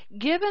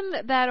 Given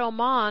that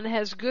Oman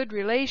has good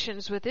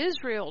relations with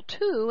Israel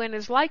too, and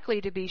is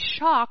likely to be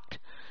shocked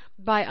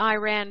by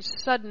Iran's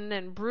sudden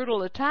and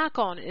brutal attack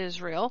on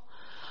Israel,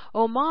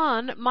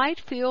 Oman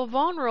might feel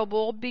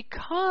vulnerable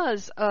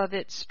because of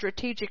its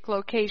strategic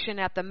location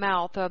at the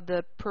mouth of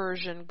the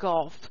Persian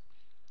Gulf.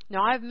 Now,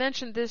 I've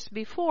mentioned this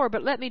before,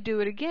 but let me do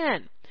it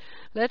again.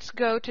 Let's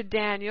go to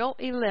Daniel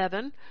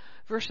 11,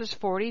 verses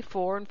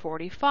 44 and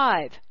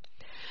 45.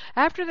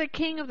 After the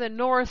king of the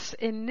north's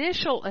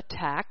initial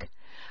attack,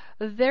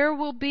 there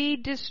will be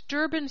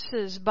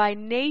disturbances by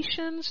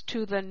nations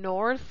to the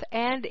north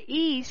and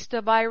east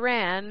of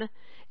Iran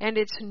and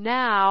its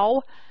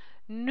now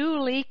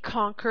newly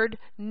conquered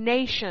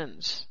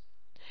nations.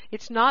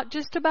 It's not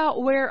just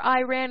about where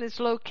Iran is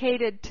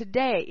located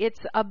today. It's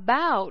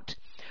about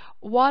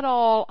what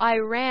all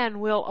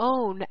Iran will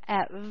own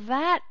at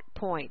that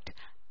point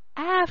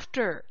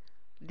after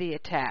the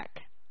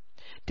attack.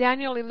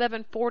 Daniel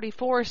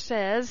 11:44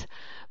 says,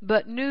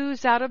 "But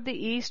news out of the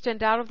east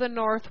and out of the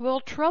north will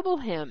trouble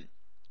him,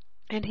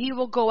 and he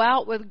will go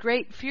out with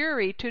great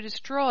fury to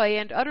destroy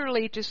and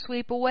utterly to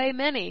sweep away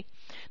many."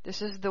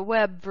 This is the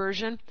Web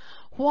version.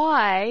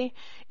 Why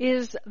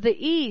is the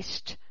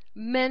east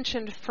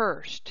mentioned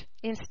first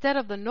instead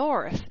of the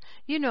north?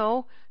 You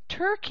know,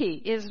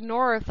 Turkey is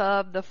north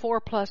of the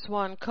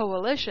 4+1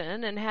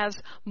 coalition and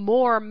has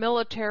more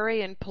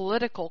military and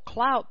political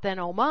clout than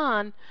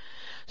Oman.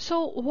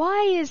 So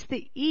why is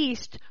the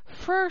east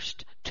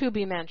first to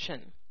be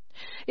mentioned?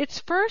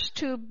 It's first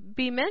to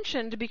be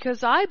mentioned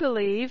because I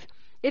believe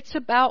it's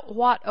about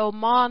what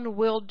Oman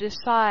will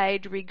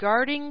decide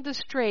regarding the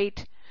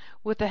strait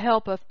with the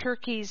help of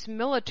Turkey's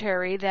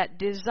military that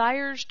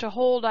desires to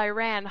hold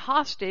Iran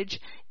hostage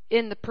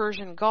in the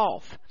Persian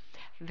Gulf.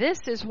 This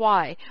is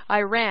why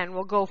Iran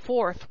will go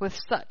forth with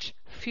such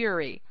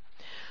fury.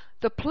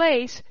 The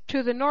place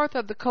to the north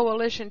of the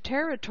coalition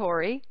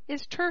territory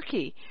is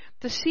Turkey,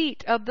 the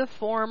seat of the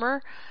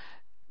former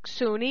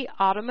Sunni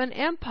Ottoman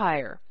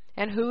Empire,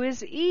 and who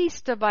is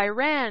east of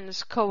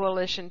Iran's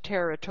coalition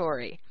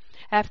territory,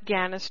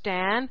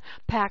 Afghanistan,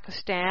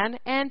 Pakistan,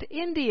 and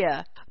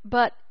India.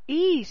 But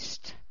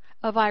east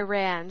of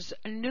Iran's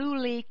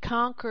newly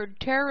conquered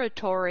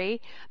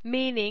territory,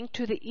 meaning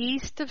to the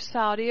east of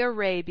Saudi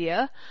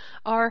Arabia,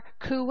 are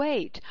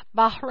Kuwait,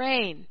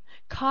 Bahrain,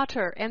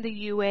 Qatar, and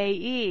the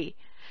UAE.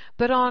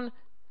 But on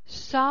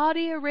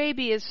Saudi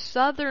Arabia's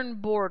southern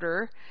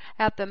border,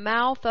 at the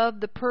mouth of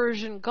the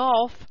Persian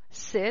Gulf,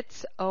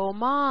 sits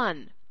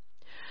Oman.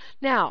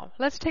 Now,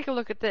 let's take a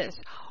look at this.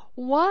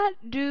 What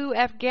do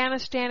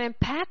Afghanistan and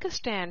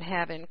Pakistan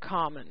have in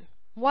common?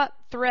 What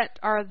threat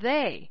are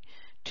they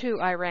to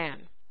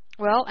Iran?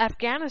 Well,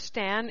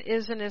 Afghanistan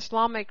is an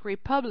Islamic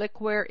republic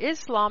where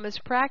Islam is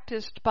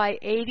practiced by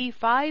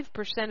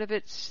 85% of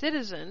its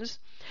citizens.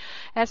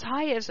 As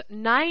high as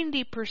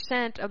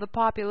 90% of the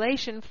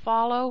population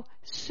follow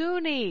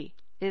Sunni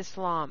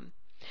Islam.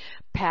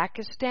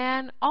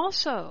 Pakistan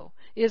also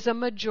is a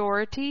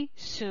majority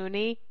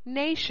Sunni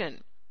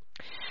nation.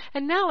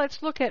 And now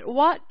let's look at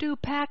what do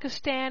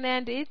Pakistan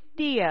and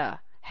India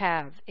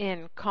have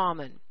in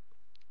common.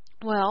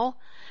 Well,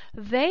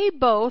 they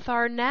both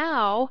are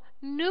now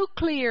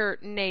nuclear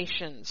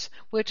nations,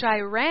 which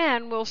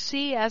Iran will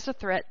see as a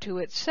threat to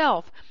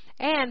itself.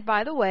 And,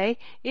 by the way,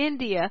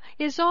 India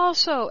is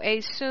also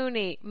a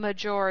Sunni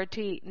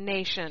majority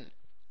nation.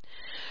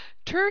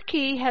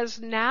 Turkey has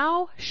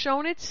now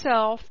shown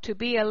itself to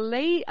be a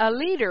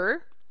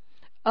leader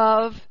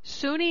of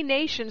Sunni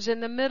nations in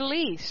the Middle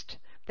East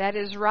that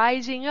is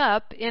rising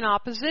up in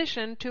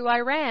opposition to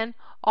Iran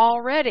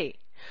already.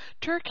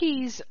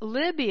 Turkey's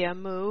Libya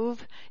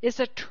move is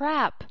a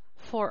trap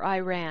for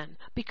Iran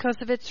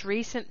because of its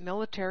recent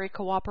military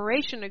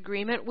cooperation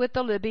agreement with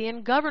the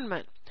Libyan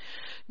government.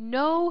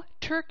 No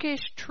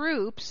Turkish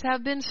troops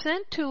have been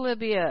sent to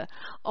Libya,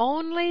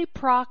 only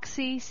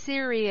proxy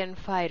Syrian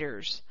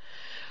fighters.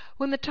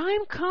 When the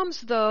time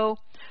comes, though,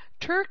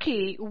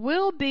 Turkey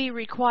will be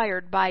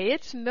required by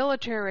its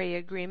military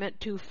agreement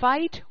to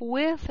fight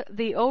with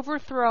the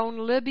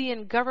overthrown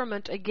Libyan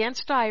government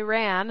against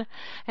Iran,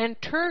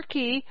 and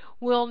Turkey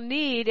will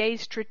need a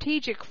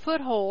strategic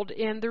foothold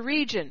in the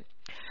region.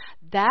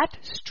 That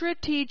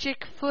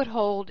strategic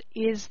foothold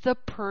is the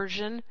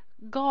Persian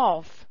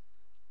Gulf.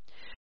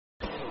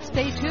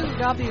 Stay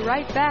tuned. I'll be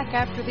right back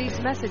after these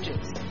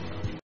messages.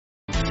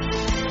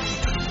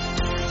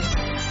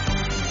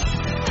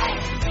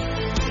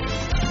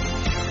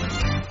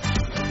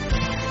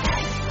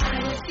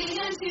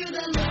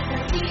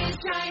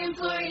 Triumph,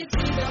 glorious,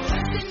 be the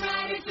horse and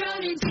rider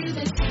thrown into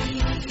the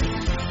sea.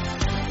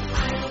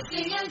 I will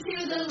sing unto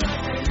the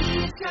Lord, for he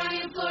is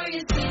triumph,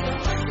 glorious, be the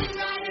horse and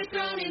rider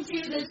thrown into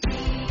the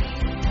sea.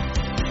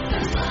 The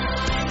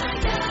Lord my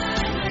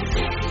God, my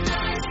strength,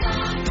 my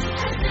song,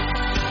 has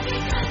now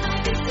become my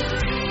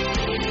victory.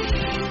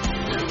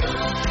 The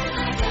Lord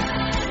my God,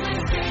 my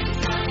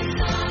strength, my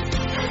song,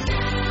 has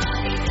now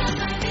become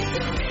my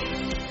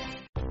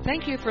victory.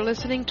 Thank you for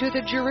listening to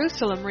the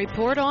Jerusalem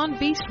Report on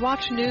Beast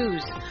Watch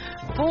News.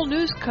 Full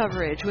news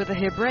coverage with a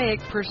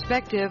Hebraic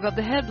perspective of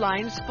the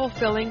headlines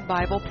fulfilling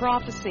Bible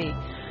prophecy.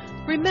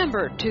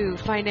 Remember to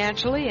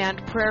financially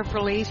and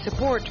prayerfully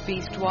support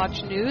Beast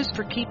Watch News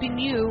for keeping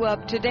you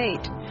up to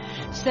date.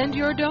 Send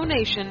your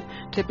donation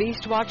to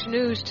Beast Watch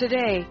News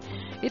today.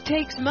 It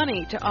takes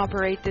money to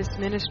operate this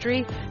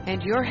ministry,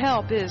 and your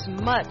help is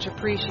much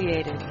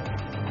appreciated.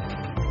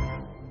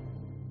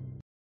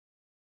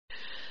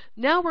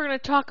 Now we're going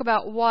to talk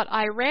about what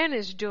Iran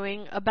is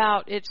doing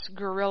about its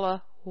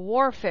guerrilla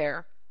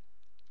warfare.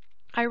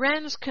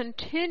 Iran's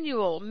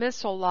continual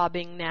missile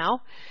lobbing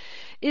now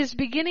is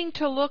beginning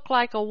to look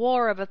like a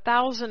war of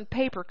 1,000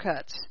 paper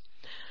cuts.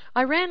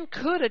 Iran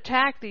could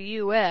attack the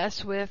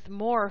U.S. with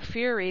more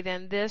fury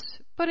than this,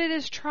 but it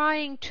is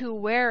trying to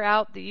wear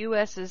out the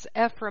U.S.'s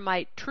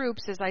Ephraimite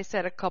troops, as I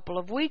said a couple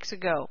of weeks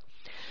ago.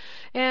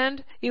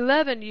 And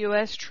 11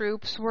 U.S.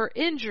 troops were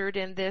injured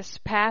in this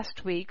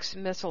past week's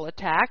missile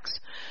attacks.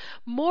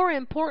 More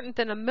important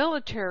than a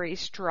military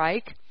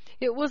strike,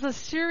 it was a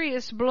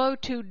serious blow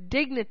to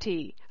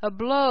dignity, a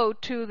blow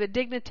to the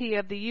dignity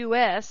of the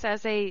U.S.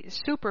 as a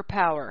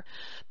superpower.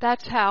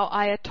 That's how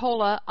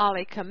Ayatollah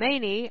Ali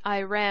Khamenei,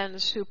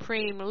 Iran's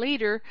supreme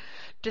leader,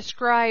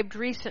 described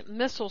recent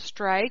missile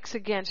strikes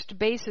against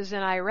bases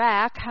in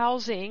Iraq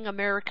housing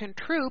American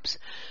troops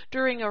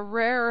during a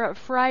rare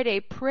Friday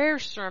prayer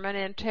sermon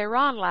in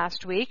Tehran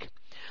last week.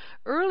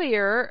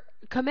 Earlier,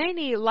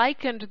 Khamenei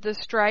likened the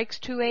strikes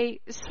to a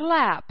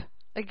slap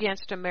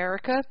against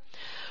America.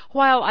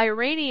 While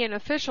Iranian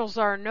officials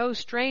are no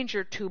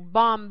stranger to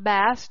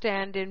bombast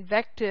and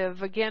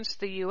invective against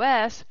the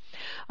U.S.,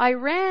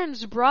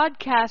 Iran's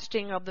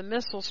broadcasting of the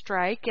missile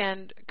strike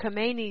and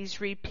Khamenei's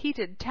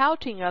repeated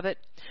touting of it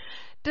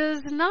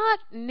does not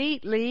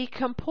neatly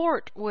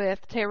comport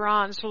with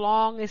Tehran's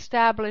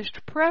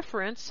long-established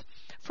preference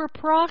for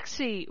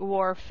proxy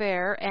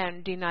warfare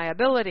and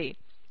deniability.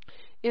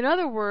 In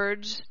other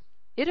words,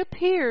 it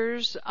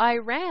appears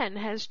Iran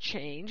has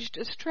changed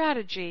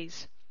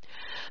strategies.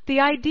 The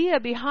idea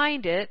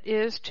behind it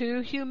is to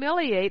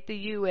humiliate the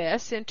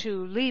U.S.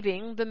 into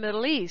leaving the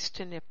Middle East,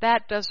 and if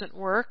that doesn't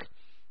work,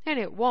 and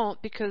it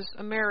won't because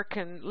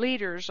American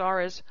leaders are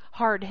as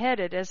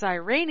hard-headed as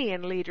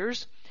Iranian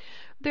leaders,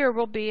 there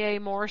will be a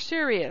more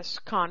serious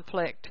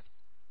conflict.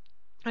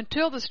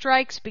 Until the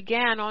strikes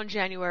began on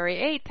January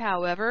 8th,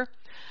 however,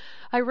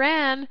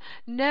 Iran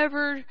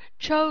never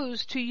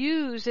chose to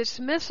use its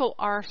missile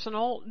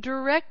arsenal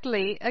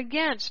directly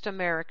against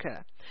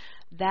America.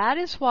 That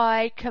is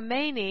why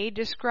Khamenei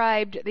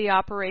described the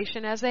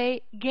operation as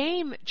a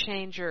game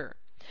changer.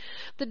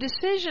 The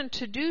decision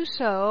to do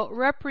so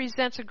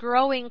represents a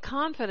growing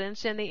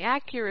confidence in the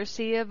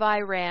accuracy of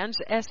Iran's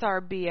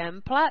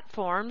SRBM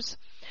platforms,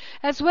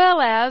 as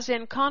well as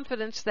in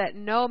confidence that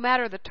no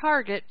matter the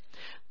target,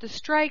 the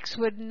strikes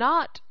would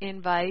not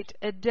invite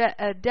a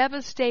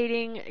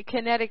devastating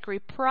kinetic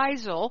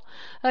reprisal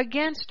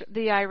against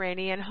the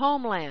Iranian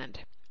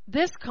homeland.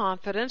 This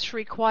confidence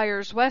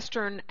requires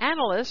Western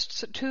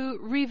analysts to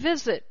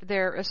revisit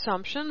their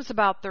assumptions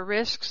about the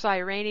risks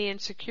Iranian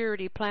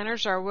security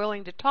planners are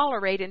willing to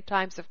tolerate in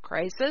times of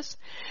crisis.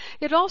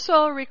 It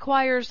also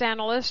requires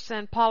analysts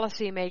and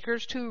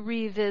policymakers to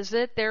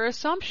revisit their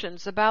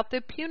assumptions about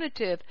the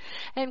punitive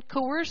and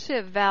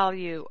coercive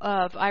value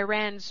of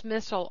Iran's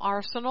missile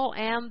arsenal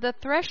and the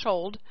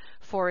threshold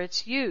for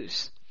its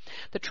use.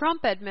 The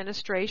Trump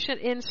administration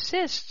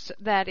insists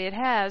that it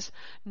has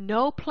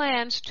no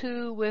plans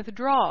to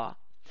withdraw,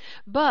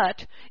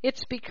 but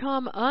it's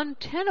become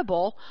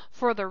untenable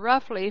for the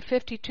roughly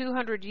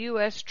 5,200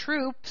 U.S.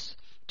 troops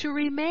to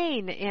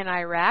remain in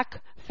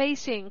Iraq,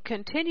 facing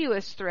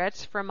continuous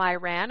threats from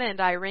Iran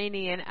and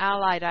Iranian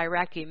allied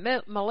Iraqi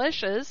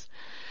militias.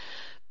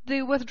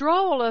 The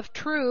withdrawal of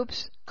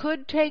troops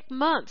could take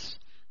months,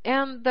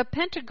 and the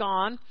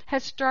Pentagon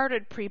has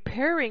started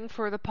preparing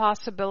for the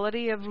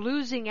possibility of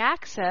losing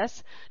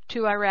access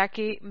to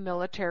Iraqi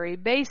military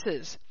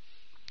bases.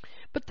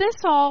 But this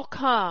all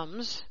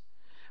comes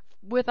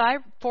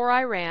for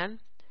Iran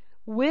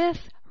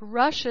with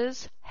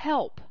Russia's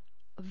help.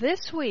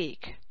 This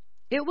week,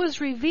 it was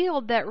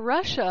revealed that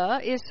Russia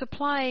is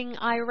supplying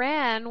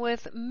Iran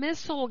with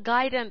missile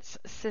guidance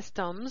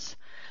systems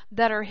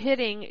that are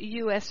hitting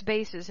U.S.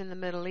 bases in the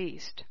Middle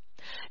East.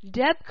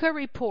 Debka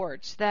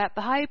reports that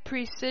the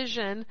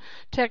high-precision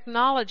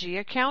technology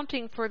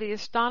accounting for the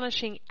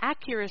astonishing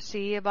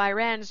accuracy of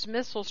Iran's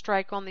missile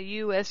strike on the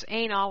U.S.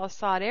 Ain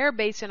al-Assad air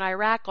base in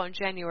Iraq on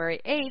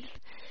January 8th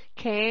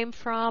came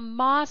from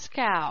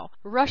Moscow.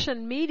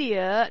 Russian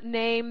media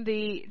named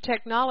the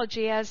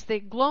technology as the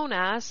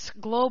GLONASS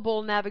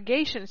Global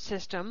Navigation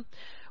System,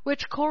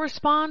 which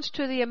corresponds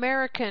to the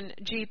American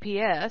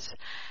GPS,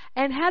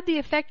 and had the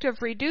effect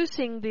of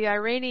reducing the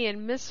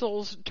Iranian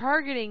missile's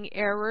targeting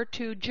error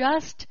to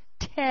just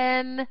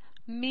 10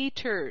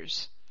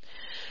 meters.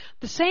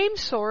 The same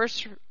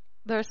sources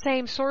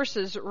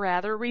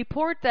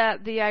report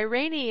that the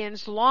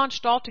Iranians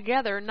launched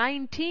altogether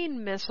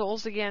 19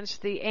 missiles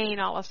against the Ain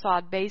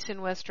al-Assad base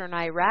in western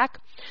Iraq,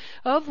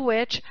 of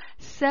which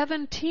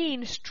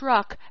 17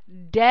 struck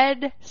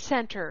dead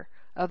center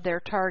of their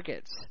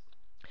targets.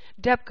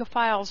 Debka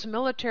Files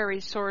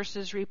military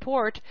sources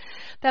report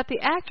that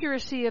the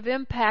accuracy of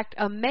impact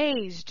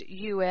amazed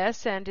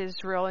U.S. and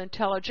Israel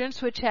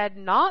intelligence, which had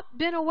not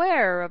been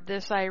aware of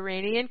this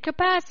Iranian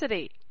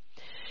capacity.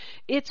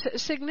 Its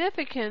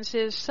significance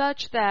is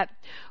such that,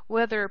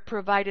 whether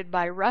provided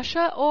by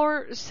Russia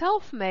or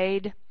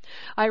self-made,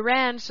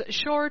 Iran's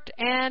short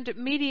and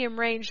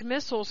medium-range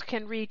missiles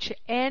can reach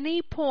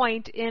any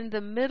point in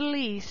the Middle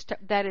East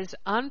that is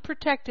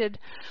unprotected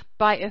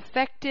by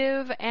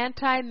effective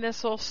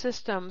anti-missile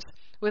systems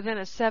within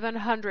a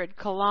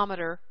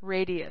 700-kilometer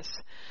radius.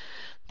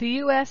 The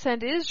U.S.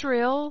 and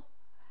Israel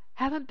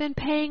haven't been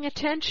paying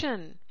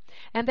attention,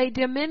 and they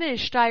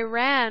diminished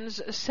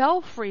Iran's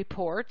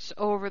self-reports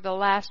over the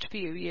last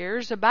few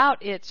years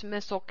about its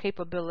missile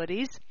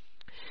capabilities.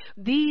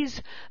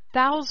 These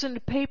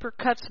 1,000 paper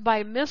cuts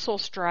by missile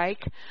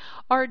strike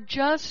are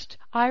just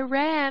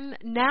Iran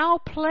now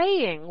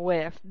playing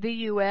with the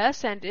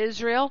U.S. and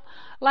Israel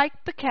like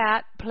the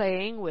cat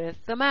playing with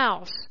the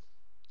mouse.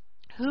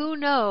 Who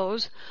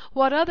knows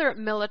what other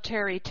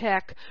military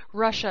tech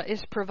Russia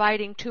is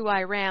providing to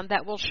Iran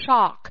that will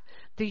shock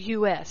the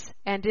U.S.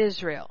 and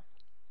Israel.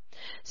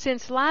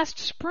 Since last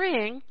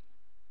spring,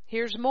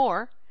 here's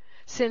more,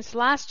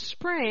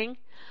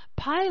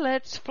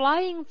 pilots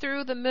flying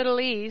through the Middle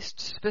East,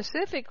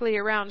 specifically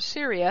around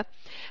Syria,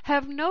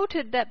 have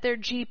noted that their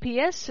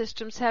GPS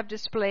systems have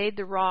displayed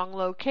the wrong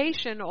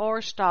location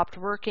or stopped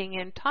working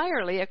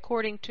entirely,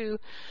 according to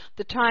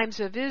the Times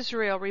of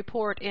Israel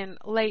report in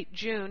late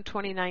June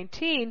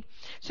 2019.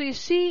 So you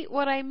see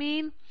what I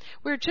mean?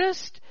 We're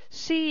just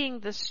seeing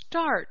the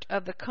start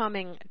of the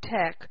coming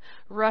tech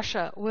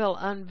Russia will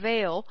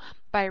unveil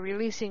by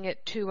releasing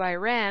it to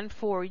Iran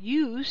for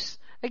use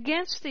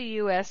against the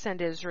U.S.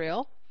 and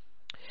Israel.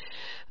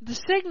 The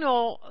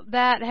signal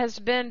that has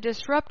been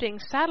disrupting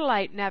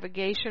satellite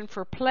navigation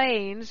for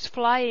planes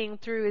flying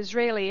through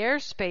Israeli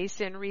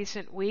airspace in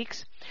recent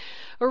weeks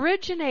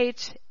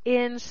originates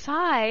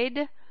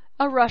inside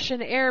a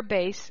Russian air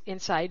base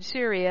inside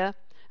Syria,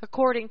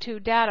 according to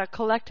data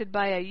collected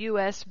by a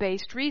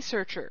U.S.-based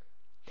researcher.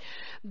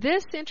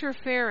 This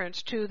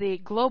interference to the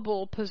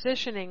global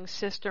positioning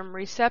system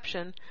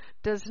reception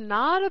does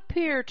not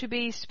appear to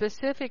be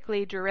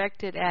specifically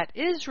directed at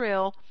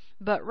Israel,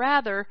 but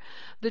rather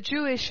the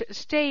Jewish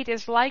state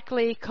is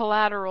likely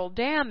collateral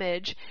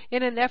damage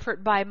in an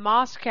effort by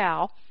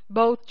Moscow,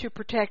 both to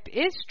protect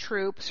its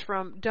troops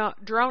from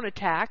drone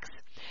attacks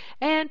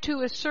and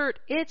to assert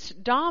its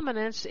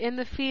dominance in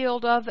the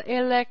field of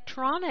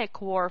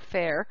electronic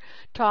warfare,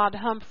 Todd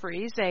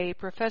Humphreys, a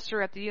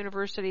professor at the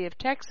University of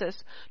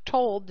Texas,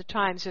 told the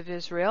Times of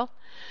Israel.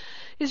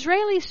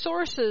 Israeli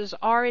sources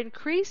are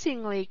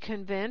increasingly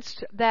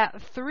convinced that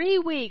 3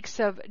 weeks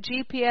of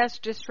GPS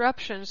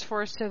disruptions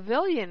for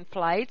civilian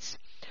flights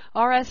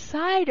are a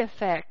side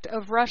effect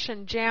of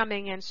Russian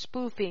jamming and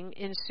spoofing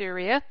in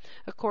Syria,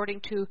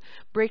 according to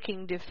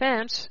Breaking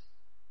Defense.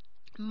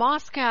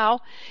 Moscow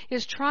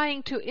is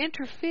trying to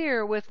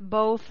interfere with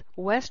both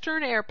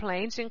Western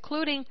airplanes,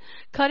 including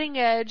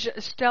cutting-edge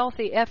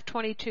stealthy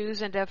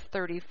F-22s and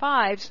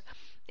F-35s,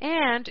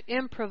 and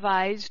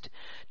improvised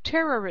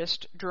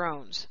terrorist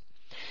drones.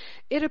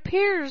 It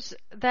appears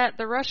that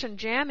the Russian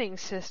jamming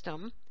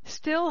system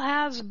still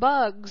has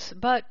bugs,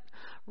 but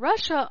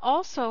Russia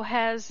also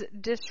has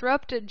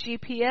disrupted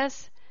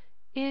GPS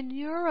in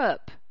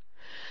Europe.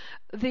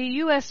 The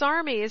U.S.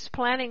 Army is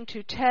planning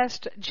to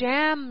test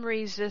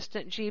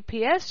jam-resistant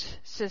GPS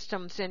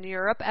systems in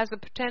Europe as a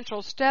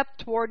potential step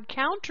toward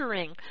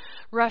countering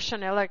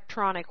Russian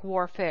electronic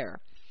warfare.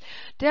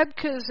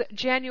 Debka's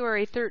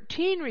January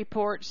 13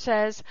 report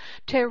says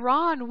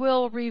Tehran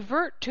will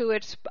revert to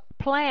its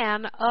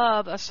plan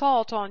of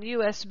assault on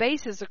U.S.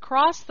 bases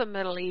across the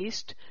Middle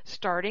East,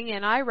 starting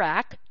in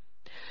Iraq.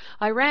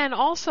 Iran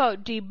also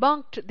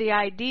debunked the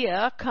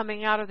idea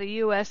coming out of the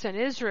U.S. and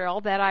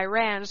Israel that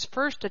Iran's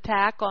first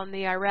attack on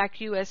the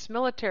Iraq-U.S.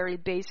 military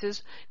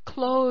bases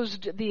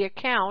closed the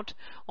account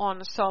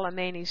on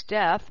Soleimani's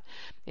death.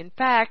 In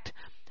fact,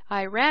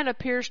 Iran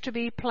appears to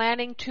be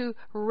planning to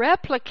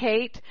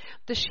replicate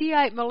the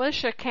Shiite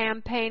militia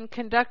campaign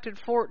conducted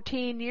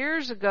 14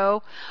 years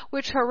ago,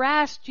 which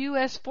harassed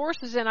U.S.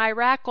 forces in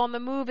Iraq on the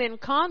move in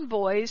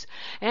convoys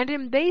and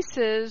in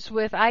bases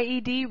with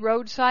IED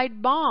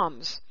roadside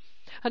bombs.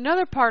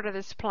 Another part of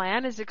this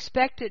plan is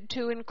expected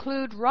to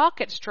include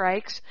rocket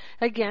strikes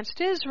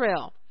against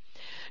Israel.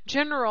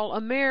 General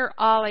Amir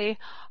Ali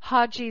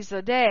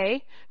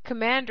Hajizadeh,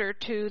 commander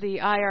to the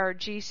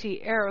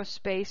IRGC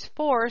Aerospace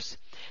Force,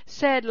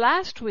 said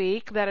last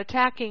week that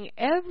attacking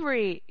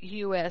every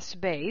U.S.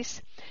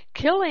 base,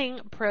 killing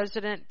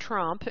President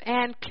Trump,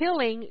 and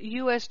killing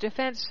U.S.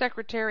 Defense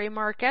Secretary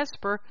Mark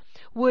Esper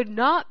would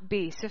not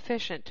be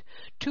sufficient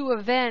to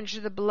avenge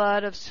the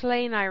blood of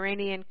slain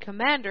Iranian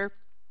commander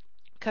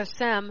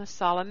Qasem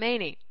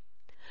Soleimani.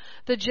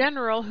 The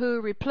general who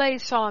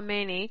replaced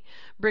Soleimani,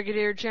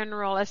 Brigadier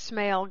General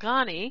Ismail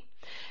Ghani,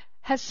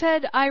 has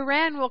said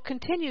Iran will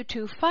continue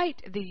to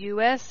fight the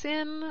U.S.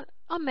 in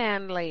a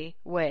manly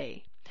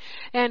way,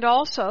 and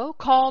also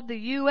called the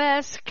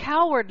U.S.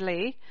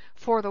 cowardly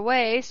for the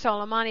way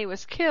Soleimani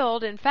was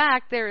killed. In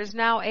fact, there is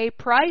now a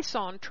price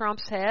on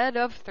Trump's head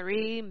of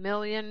 $3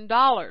 million.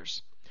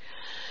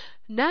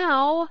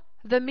 Now,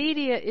 the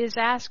media is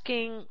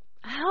asking,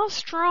 how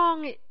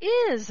strong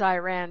is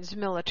Iran's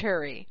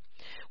military?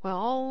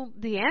 Well,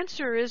 the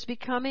answer is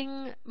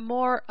becoming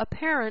more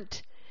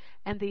apparent,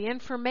 and the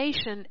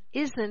information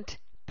isn't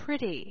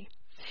pretty.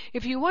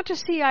 If you want to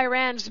see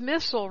Iran's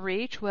missile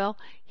reach, well,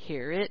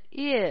 here it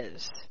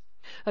is.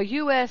 A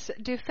U.S.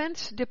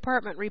 Defense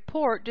Department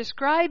report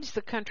describes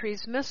the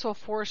country's missile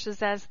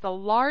forces as the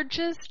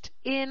largest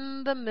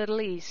in the Middle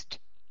East.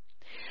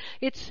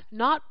 It's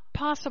not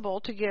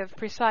possible to give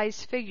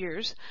precise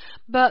figures,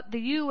 but the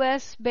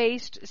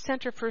U.S.-based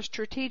Center for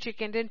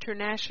Strategic and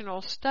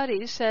International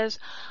Studies says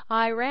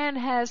Iran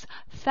has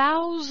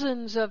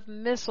thousands of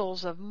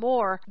missiles of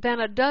more than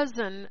a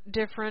dozen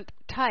different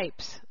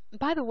types.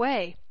 By the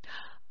way,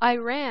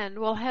 Iran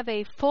will have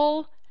a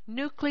full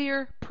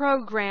nuclear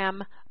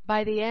program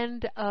by the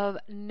end of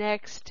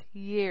next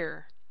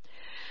year.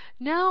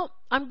 Now,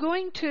 I'm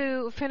going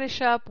to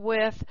finish up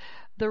with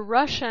the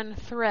Russian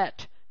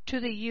threat to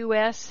the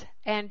U.S.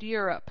 and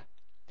Europe.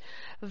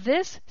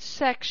 This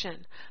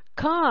section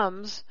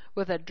comes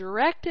with a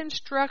direct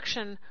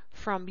instruction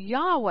from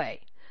Yahweh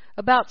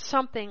about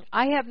something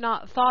I have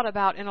not thought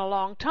about in a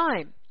long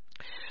time.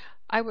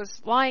 I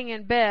was lying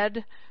in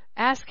bed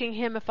asking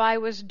him if I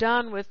was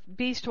done with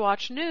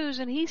Beastwatch News,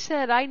 and he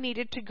said I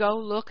needed to go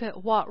look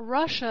at what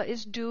Russia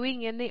is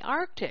doing in the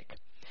Arctic.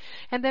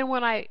 And then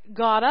when I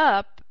got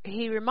up,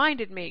 he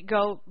reminded me,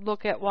 go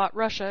look at what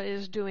Russia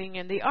is doing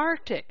in the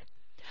Arctic.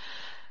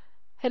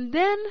 And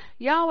then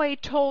Yahweh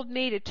told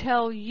me to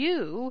tell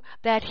you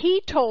that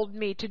He told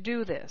me to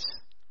do this.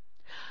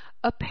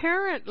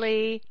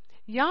 Apparently,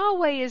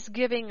 Yahweh is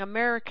giving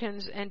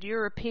Americans and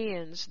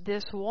Europeans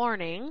this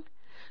warning,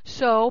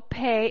 so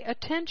pay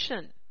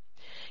attention.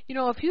 You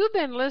know, if you've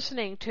been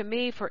listening to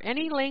me for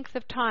any length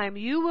of time,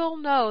 you will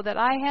know that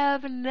I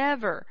have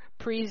never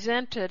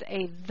presented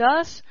a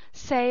 "Thus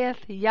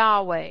saith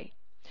Yahweh."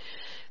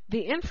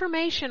 The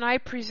information I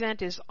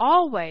present is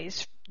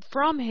always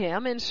from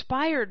Him,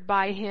 inspired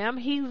by Him.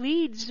 He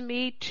leads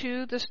me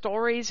to the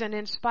stories and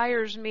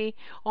inspires me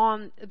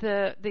on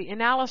the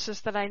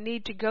analysis that I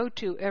need to go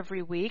to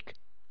every week.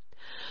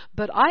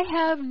 But I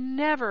have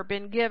never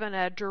been given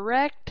a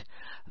direct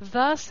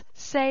 "Thus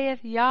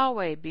saith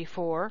Yahweh"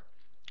 before.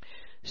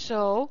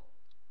 So,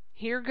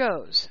 here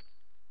goes.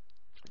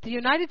 The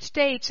United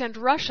States and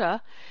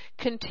Russia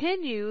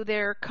continue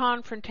their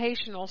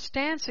confrontational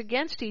stance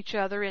against each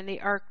other in the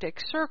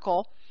Arctic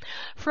Circle.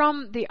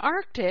 From the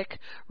Arctic,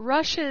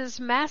 Russia's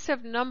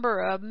massive number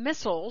of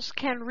missiles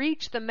can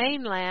reach the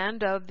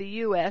mainland of the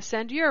U.S.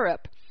 and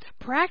Europe.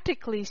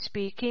 Practically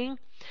speaking,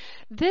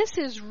 this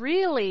is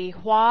really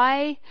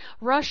why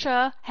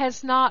Russia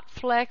has not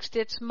flexed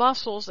its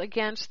muscles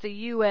against the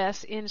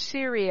U.S. in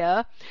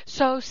Syria,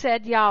 so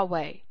said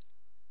Yahweh.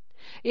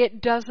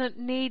 It doesn't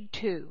need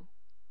to.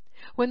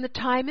 When the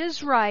time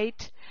is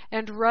right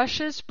and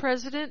Russia's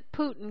President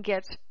Putin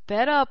gets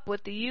fed up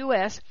with the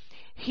U.S.,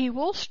 he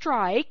will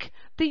strike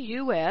the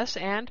U.S.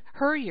 and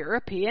her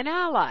European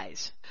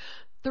allies.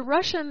 The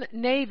Russian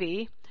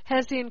Navy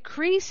has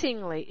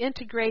increasingly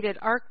integrated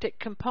Arctic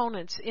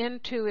components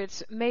into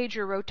its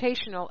major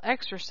rotational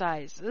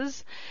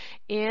exercises.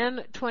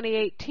 In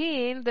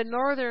 2018, the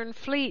Northern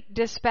Fleet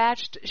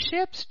dispatched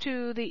ships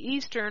to the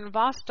Eastern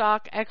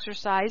Vostok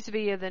exercise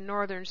via the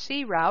Northern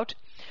Sea Route.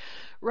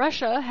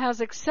 Russia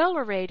has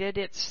accelerated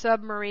its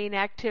submarine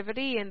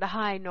activity in the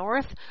High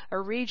North, a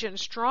region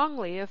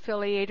strongly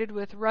affiliated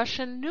with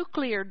Russian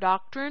nuclear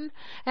doctrine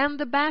and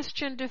the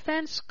Bastion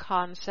defense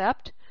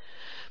concept.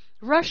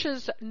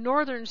 Russia's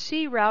Northern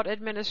Sea Route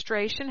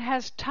administration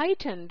has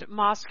tightened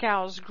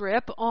Moscow's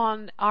grip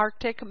on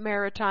Arctic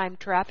maritime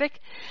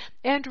traffic,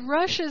 and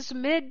Russia's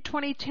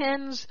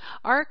mid-2010s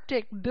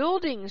Arctic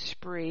building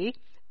spree,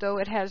 though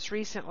it has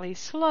recently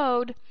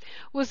slowed,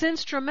 was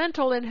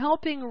instrumental in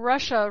helping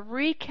Russia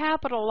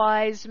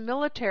recapitalize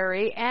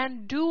military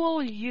and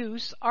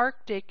dual-use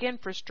Arctic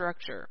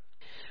infrastructure.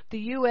 The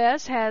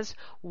U.S. has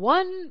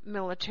one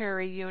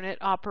military unit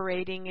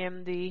operating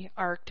in the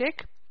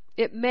Arctic.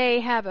 It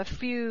may have a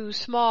few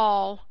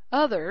small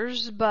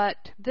others,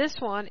 but this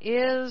one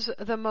is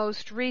the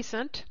most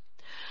recent.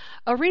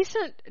 A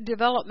recent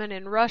development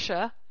in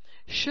Russia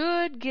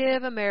should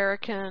give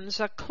Americans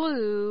a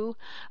clue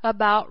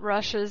about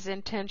Russia's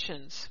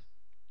intentions.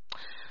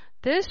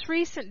 This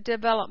recent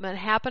development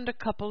happened a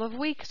couple of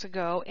weeks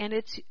ago, and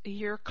it's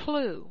your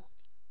clue.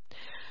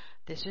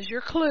 This is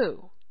your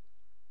clue.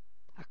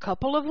 A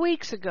couple of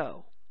weeks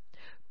ago,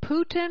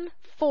 Putin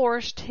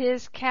forced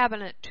his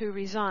cabinet to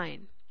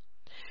resign.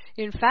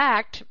 In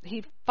fact,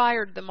 he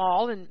fired them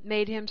all and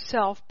made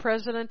himself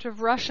president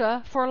of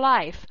Russia for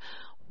life.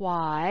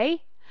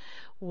 Why?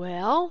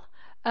 Well,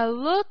 a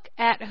look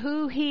at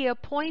who he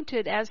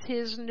appointed as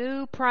his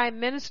new prime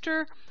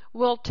minister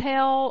will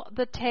tell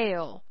the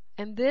tale.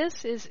 And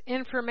this is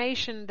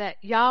information that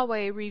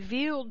Yahweh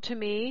revealed to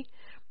me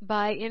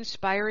by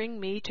inspiring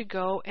me to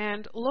go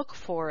and look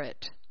for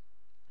it.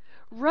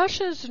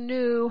 Russia's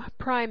new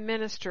prime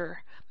minister,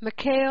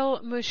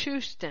 Mikhail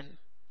Mishustin,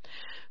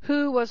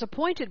 who was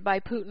appointed by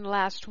Putin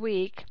last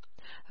week,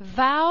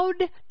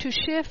 vowed to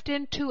shift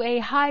into a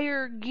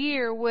higher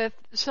gear with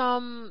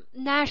some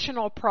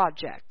national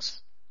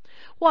projects.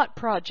 What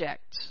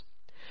projects?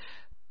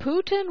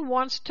 Putin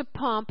wants to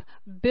pump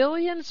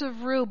billions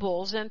of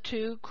rubles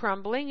into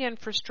crumbling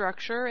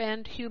infrastructure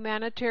and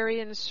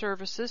humanitarian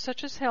services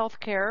such as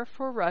healthcare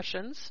for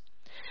Russians.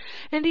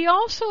 And he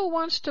also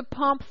wants to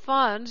pump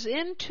funds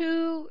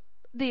into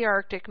the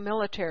Arctic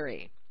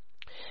military.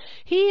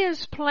 He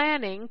is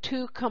planning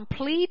to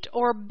complete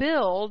or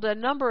build a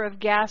number of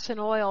gas and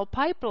oil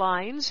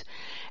pipelines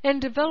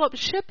and develop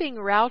shipping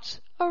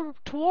routes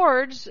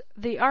towards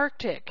the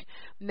Arctic,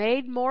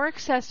 made more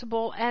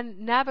accessible and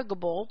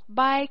navigable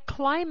by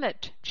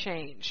climate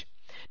change.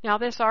 Now,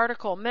 this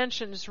article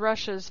mentions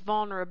Russia's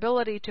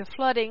vulnerability to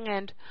flooding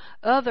and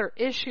other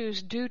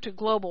issues due to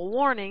global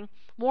warming.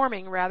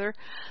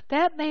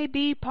 That may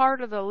be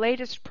part of the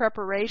latest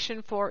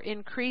preparation for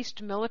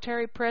increased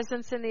military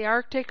presence in the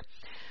Arctic,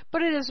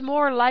 but it is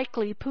more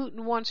likely Putin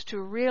wants to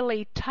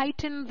really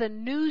tighten the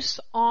noose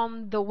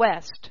on the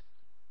West.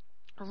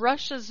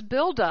 Russia's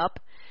buildup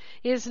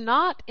is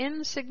not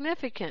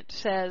insignificant,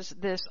 says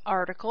this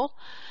article,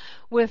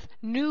 with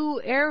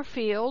new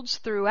airfields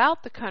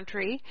throughout the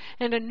country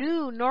and a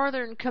new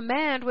Northern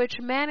Command which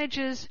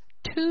manages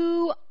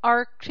 2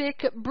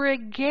 Arctic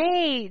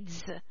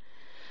brigades.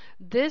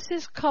 This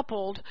is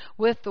coupled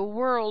with the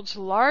world's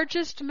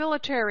largest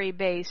military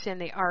base in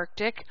the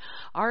Arctic,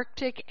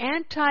 Arctic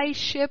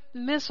anti-ship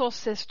missile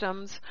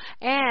systems,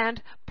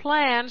 and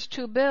plans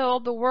to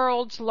build the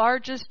world's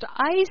largest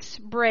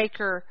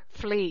icebreaker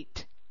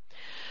fleet.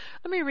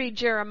 Let me read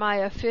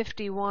Jeremiah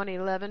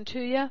 51:11 to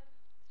you.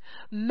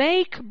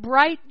 Make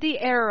bright the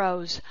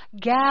arrows,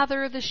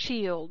 gather the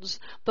shields.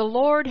 The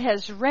Lord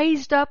has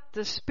raised up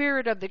the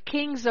spirit of the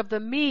kings of the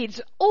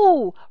Medes,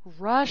 O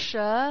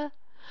Russia,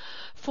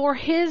 for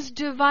his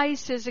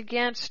devices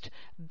against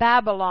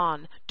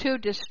Babylon to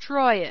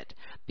destroy it,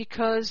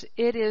 because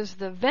it is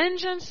the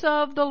vengeance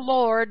of the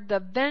Lord, the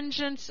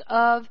vengeance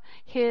of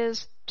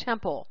his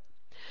temple.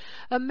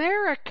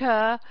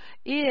 America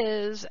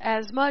is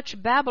as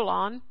much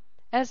Babylon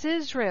as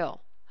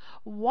Israel.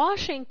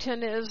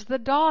 Washington is the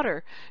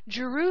daughter,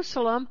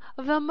 Jerusalem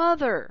the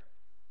mother.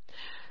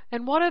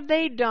 And what have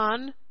they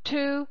done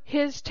to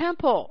his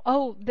temple?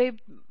 Oh, they've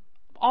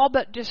all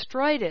but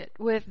destroyed it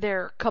with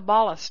their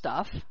Kabbalah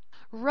stuff.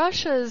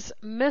 Russia's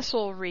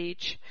missile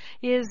reach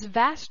is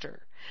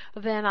vaster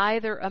than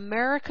either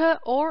America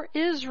or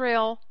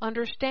Israel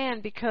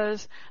understand,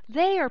 because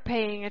they are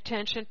paying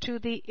attention to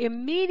the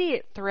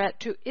immediate threat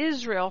to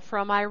Israel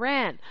from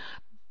Iran.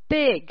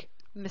 Big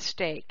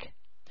mistake.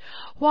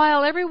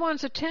 While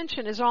everyone's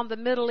attention is on the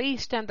Middle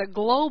East and the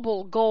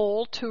global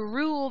goal to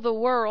rule the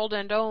world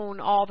and own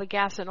all the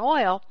gas and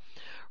oil,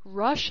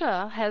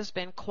 Russia has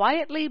been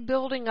quietly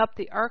building up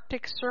the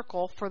Arctic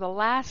Circle for the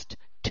last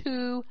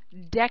 2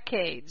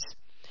 decades.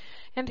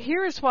 And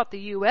here's what the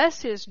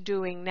U.S. is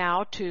doing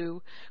now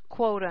to,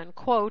 quote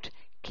unquote,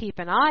 keep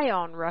an eye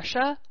on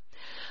Russia.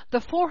 The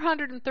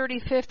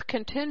 435th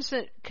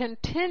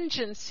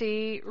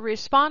Contingency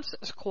Response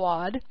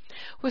Squad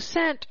was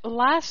sent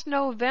last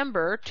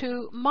November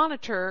to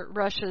monitor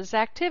Russia's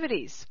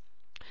activities.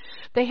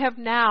 They have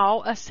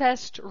now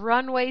assessed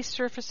runway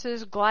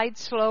surfaces, glide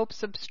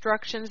slopes,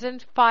 obstructions,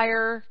 and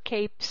firing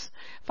capes,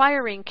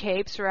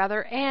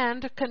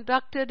 and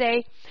conducted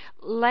a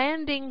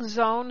landing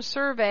zone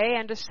survey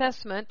and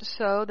assessment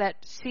so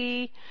that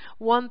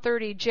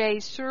C-130J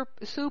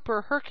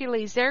Super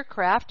Hercules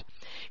aircraft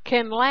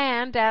can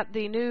land at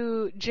the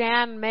new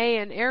Jan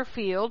Mayen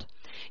airfield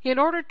in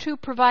order to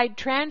provide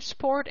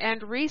transport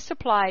and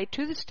resupply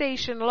to the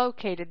station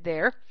located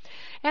there.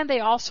 And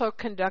they also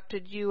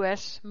conducted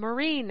U.S.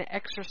 Marine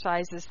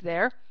exercises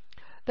there.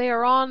 They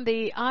are on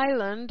the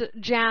island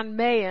Jan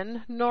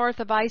Mayen, north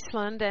of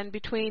Iceland and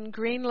between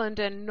Greenland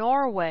and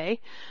Norway,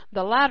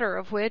 the latter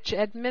of which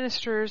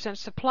administers and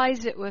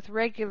supplies it with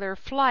regular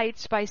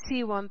flights by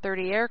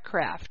C-130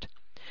 aircraft.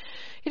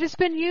 It has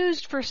been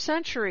used for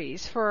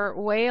centuries for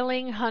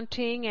whaling,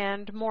 hunting,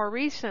 and more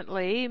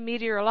recently,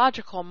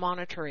 meteorological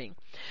monitoring.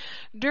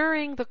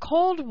 During the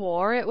Cold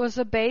War, it was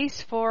a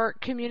base for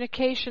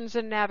communications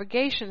and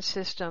navigation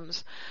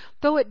systems.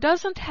 Though it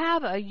doesn't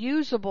have a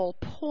usable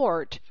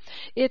port,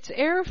 its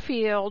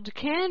airfield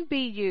can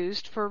be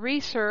used for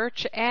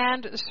research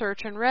and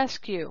search and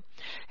rescue.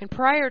 And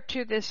prior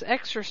to this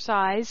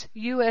exercise,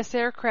 U.S.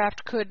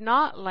 aircraft could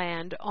not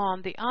land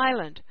on the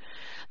island.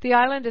 The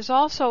island is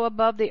also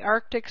above the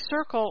Arctic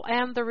Circle,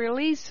 and the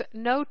release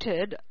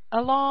noted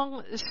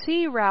along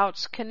sea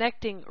routes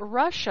connecting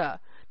Russia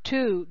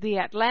to the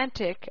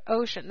Atlantic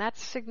Ocean.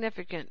 That's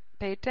significant.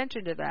 Pay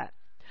attention to that.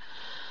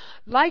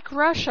 Like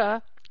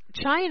Russia,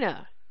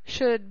 China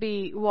should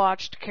be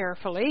watched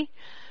carefully.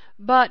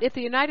 But if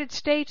the United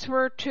States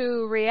were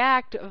to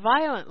react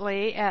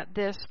violently at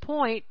this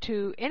point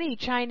to any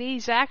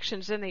Chinese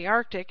actions in the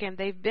Arctic, and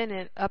they've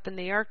been up in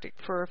the Arctic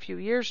for a few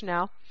years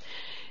now,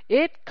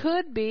 it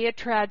could be a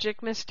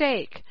tragic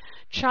mistake.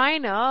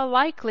 China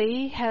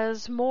likely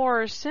has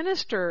more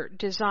sinister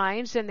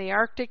designs in the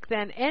Arctic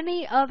than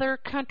any other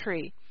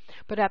country,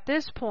 but at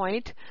this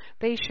point,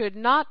 they should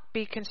not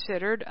be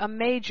considered a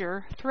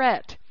major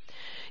threat.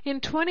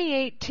 In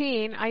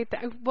 2018,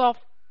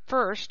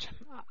 first,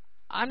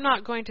 I'm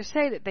not going to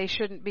say that they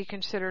shouldn't be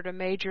considered a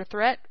major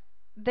threat.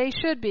 They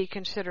should be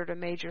considered a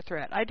major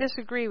threat. I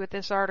disagree with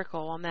this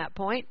article on that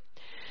point.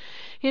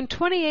 In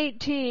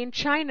 2018,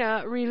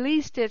 China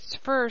released its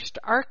first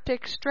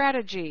Arctic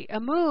strategy, a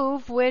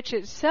move which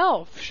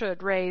itself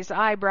should raise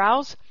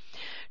eyebrows.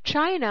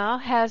 China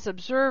has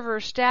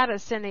observer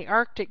status in the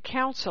Arctic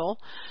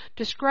Council,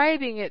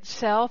 describing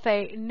itself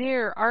a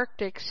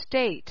near-Arctic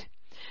state.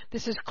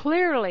 This is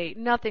clearly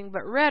nothing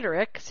but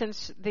rhetoric,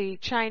 since the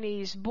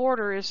Chinese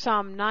border is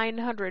some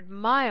 900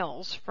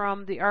 miles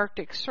from the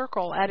Arctic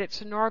Circle at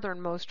its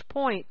northernmost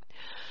point.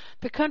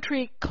 The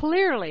country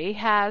clearly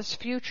has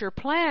future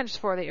plans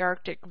for the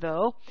Arctic,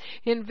 though,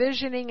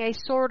 envisioning a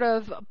sort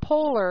of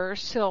polar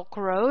Silk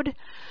Road,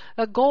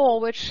 a goal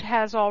which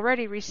has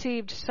already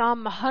received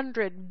some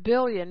 $100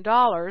 billion.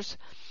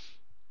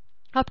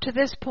 Up to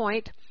this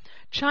point,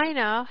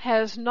 China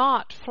has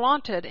not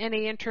flaunted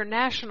any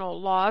international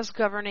laws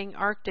governing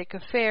Arctic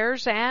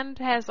affairs and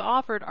has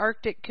offered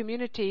Arctic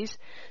communities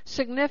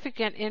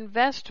significant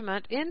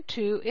investment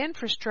into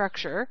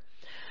infrastructure.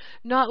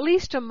 Not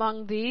least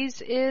among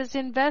these is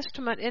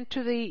investment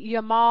into the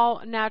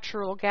Yamal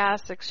natural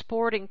gas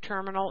exporting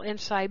terminal in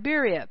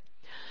Siberia.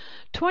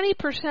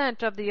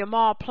 20% of the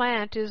Yamal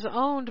plant is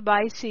owned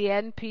by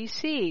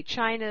CNPC,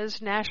 China's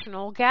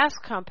national gas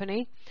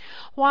company,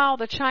 while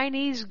the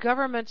Chinese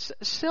government's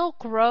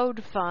Silk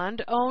Road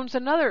Fund owns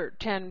another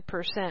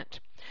 10%.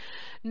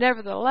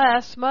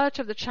 Nevertheless, much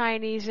of the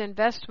Chinese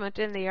investment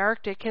in the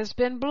Arctic has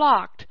been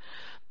blocked.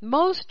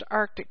 Most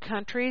Arctic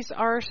countries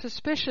are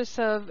suspicious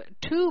of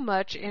too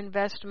much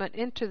investment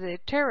into the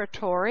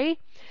territory,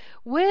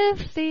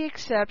 with the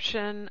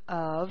exception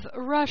of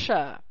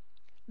Russia.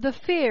 The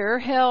fear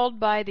held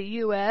by the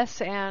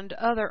U.S. and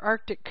other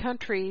Arctic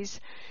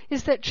countries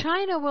is that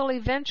China will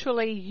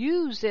eventually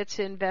use its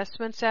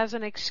investments as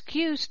an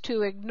excuse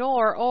to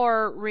ignore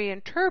or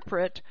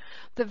reinterpret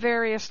the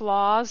various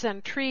laws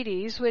and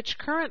treaties which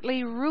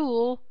currently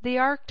rule the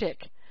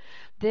Arctic.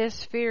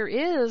 This fear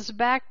is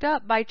backed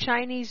up by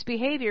Chinese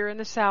behavior in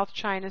the South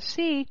China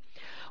Sea,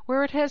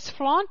 where it has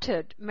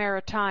flaunted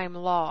maritime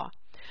law.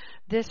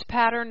 This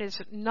pattern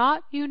is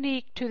not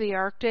unique to the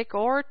Arctic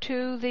or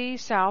to the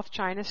South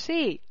China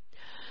Sea.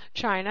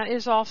 China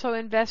is also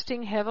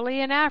investing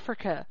heavily in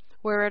Africa,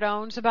 where it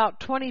owns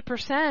about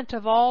 20%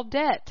 of all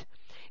debt.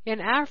 In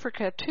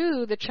Africa,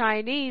 too, the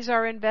Chinese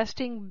are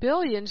investing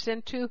billions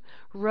into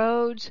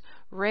roads,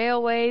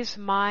 railways,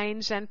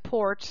 mines, and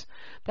ports.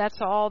 That's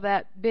all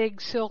that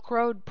big Silk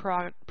Road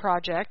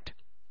project.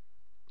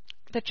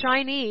 The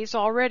Chinese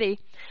already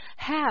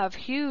have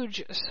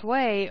huge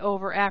sway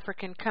over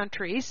African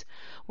countries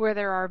where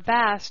there are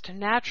vast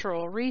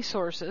natural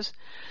resources.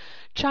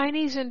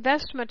 Chinese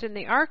investment in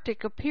the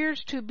Arctic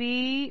appears to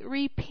be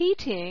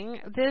repeating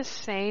this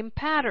same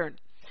pattern.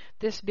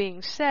 This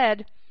being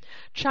said,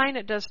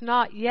 China does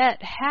not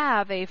yet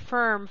have a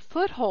firm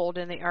foothold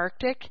in the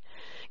Arctic.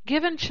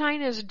 Given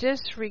China's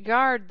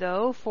disregard,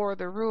 though, for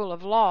the rule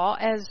of law,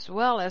 as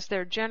well as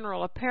their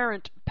general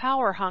apparent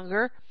power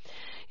hunger,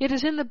 it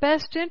is in the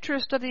best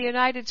interest of the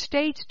United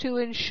States to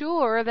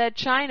ensure that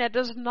China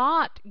does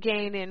not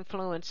gain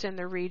influence in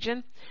the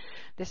region.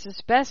 This is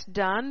best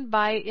done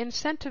by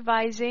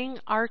incentivizing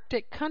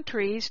Arctic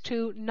countries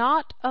to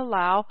not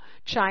allow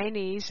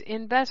Chinese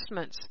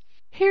investments.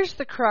 Here's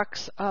the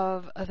crux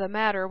of the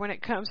matter when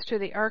it comes to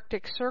the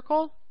Arctic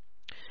Circle.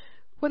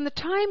 When the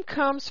time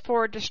comes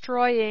for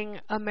destroying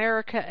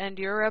America and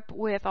Europe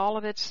with all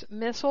of its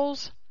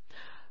missiles,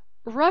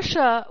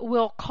 Russia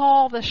will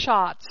call the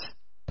shots,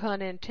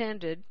 pun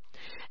intended,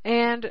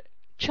 and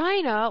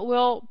China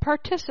will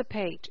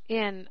participate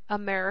in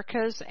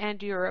America's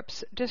and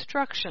Europe's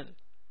destruction.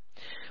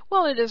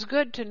 Well, it is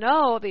good to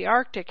know the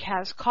Arctic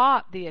has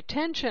caught the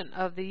attention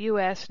of the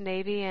U.S.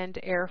 Navy and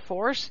Air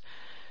Force,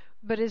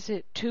 but is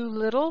it too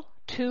little,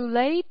 too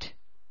late?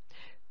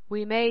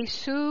 We may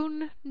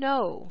soon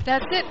know.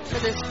 That's it for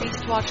this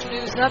BeastWatch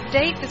News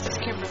update. This is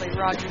Kimberly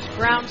Rogers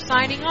Brown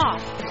signing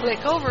off.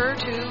 Click over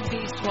to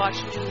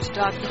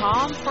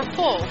BeastWatchNews.com for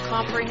full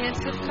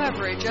comprehensive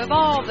coverage of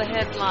all the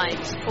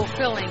headlines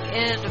fulfilling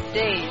end of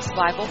days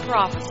Bible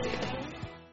prophecy.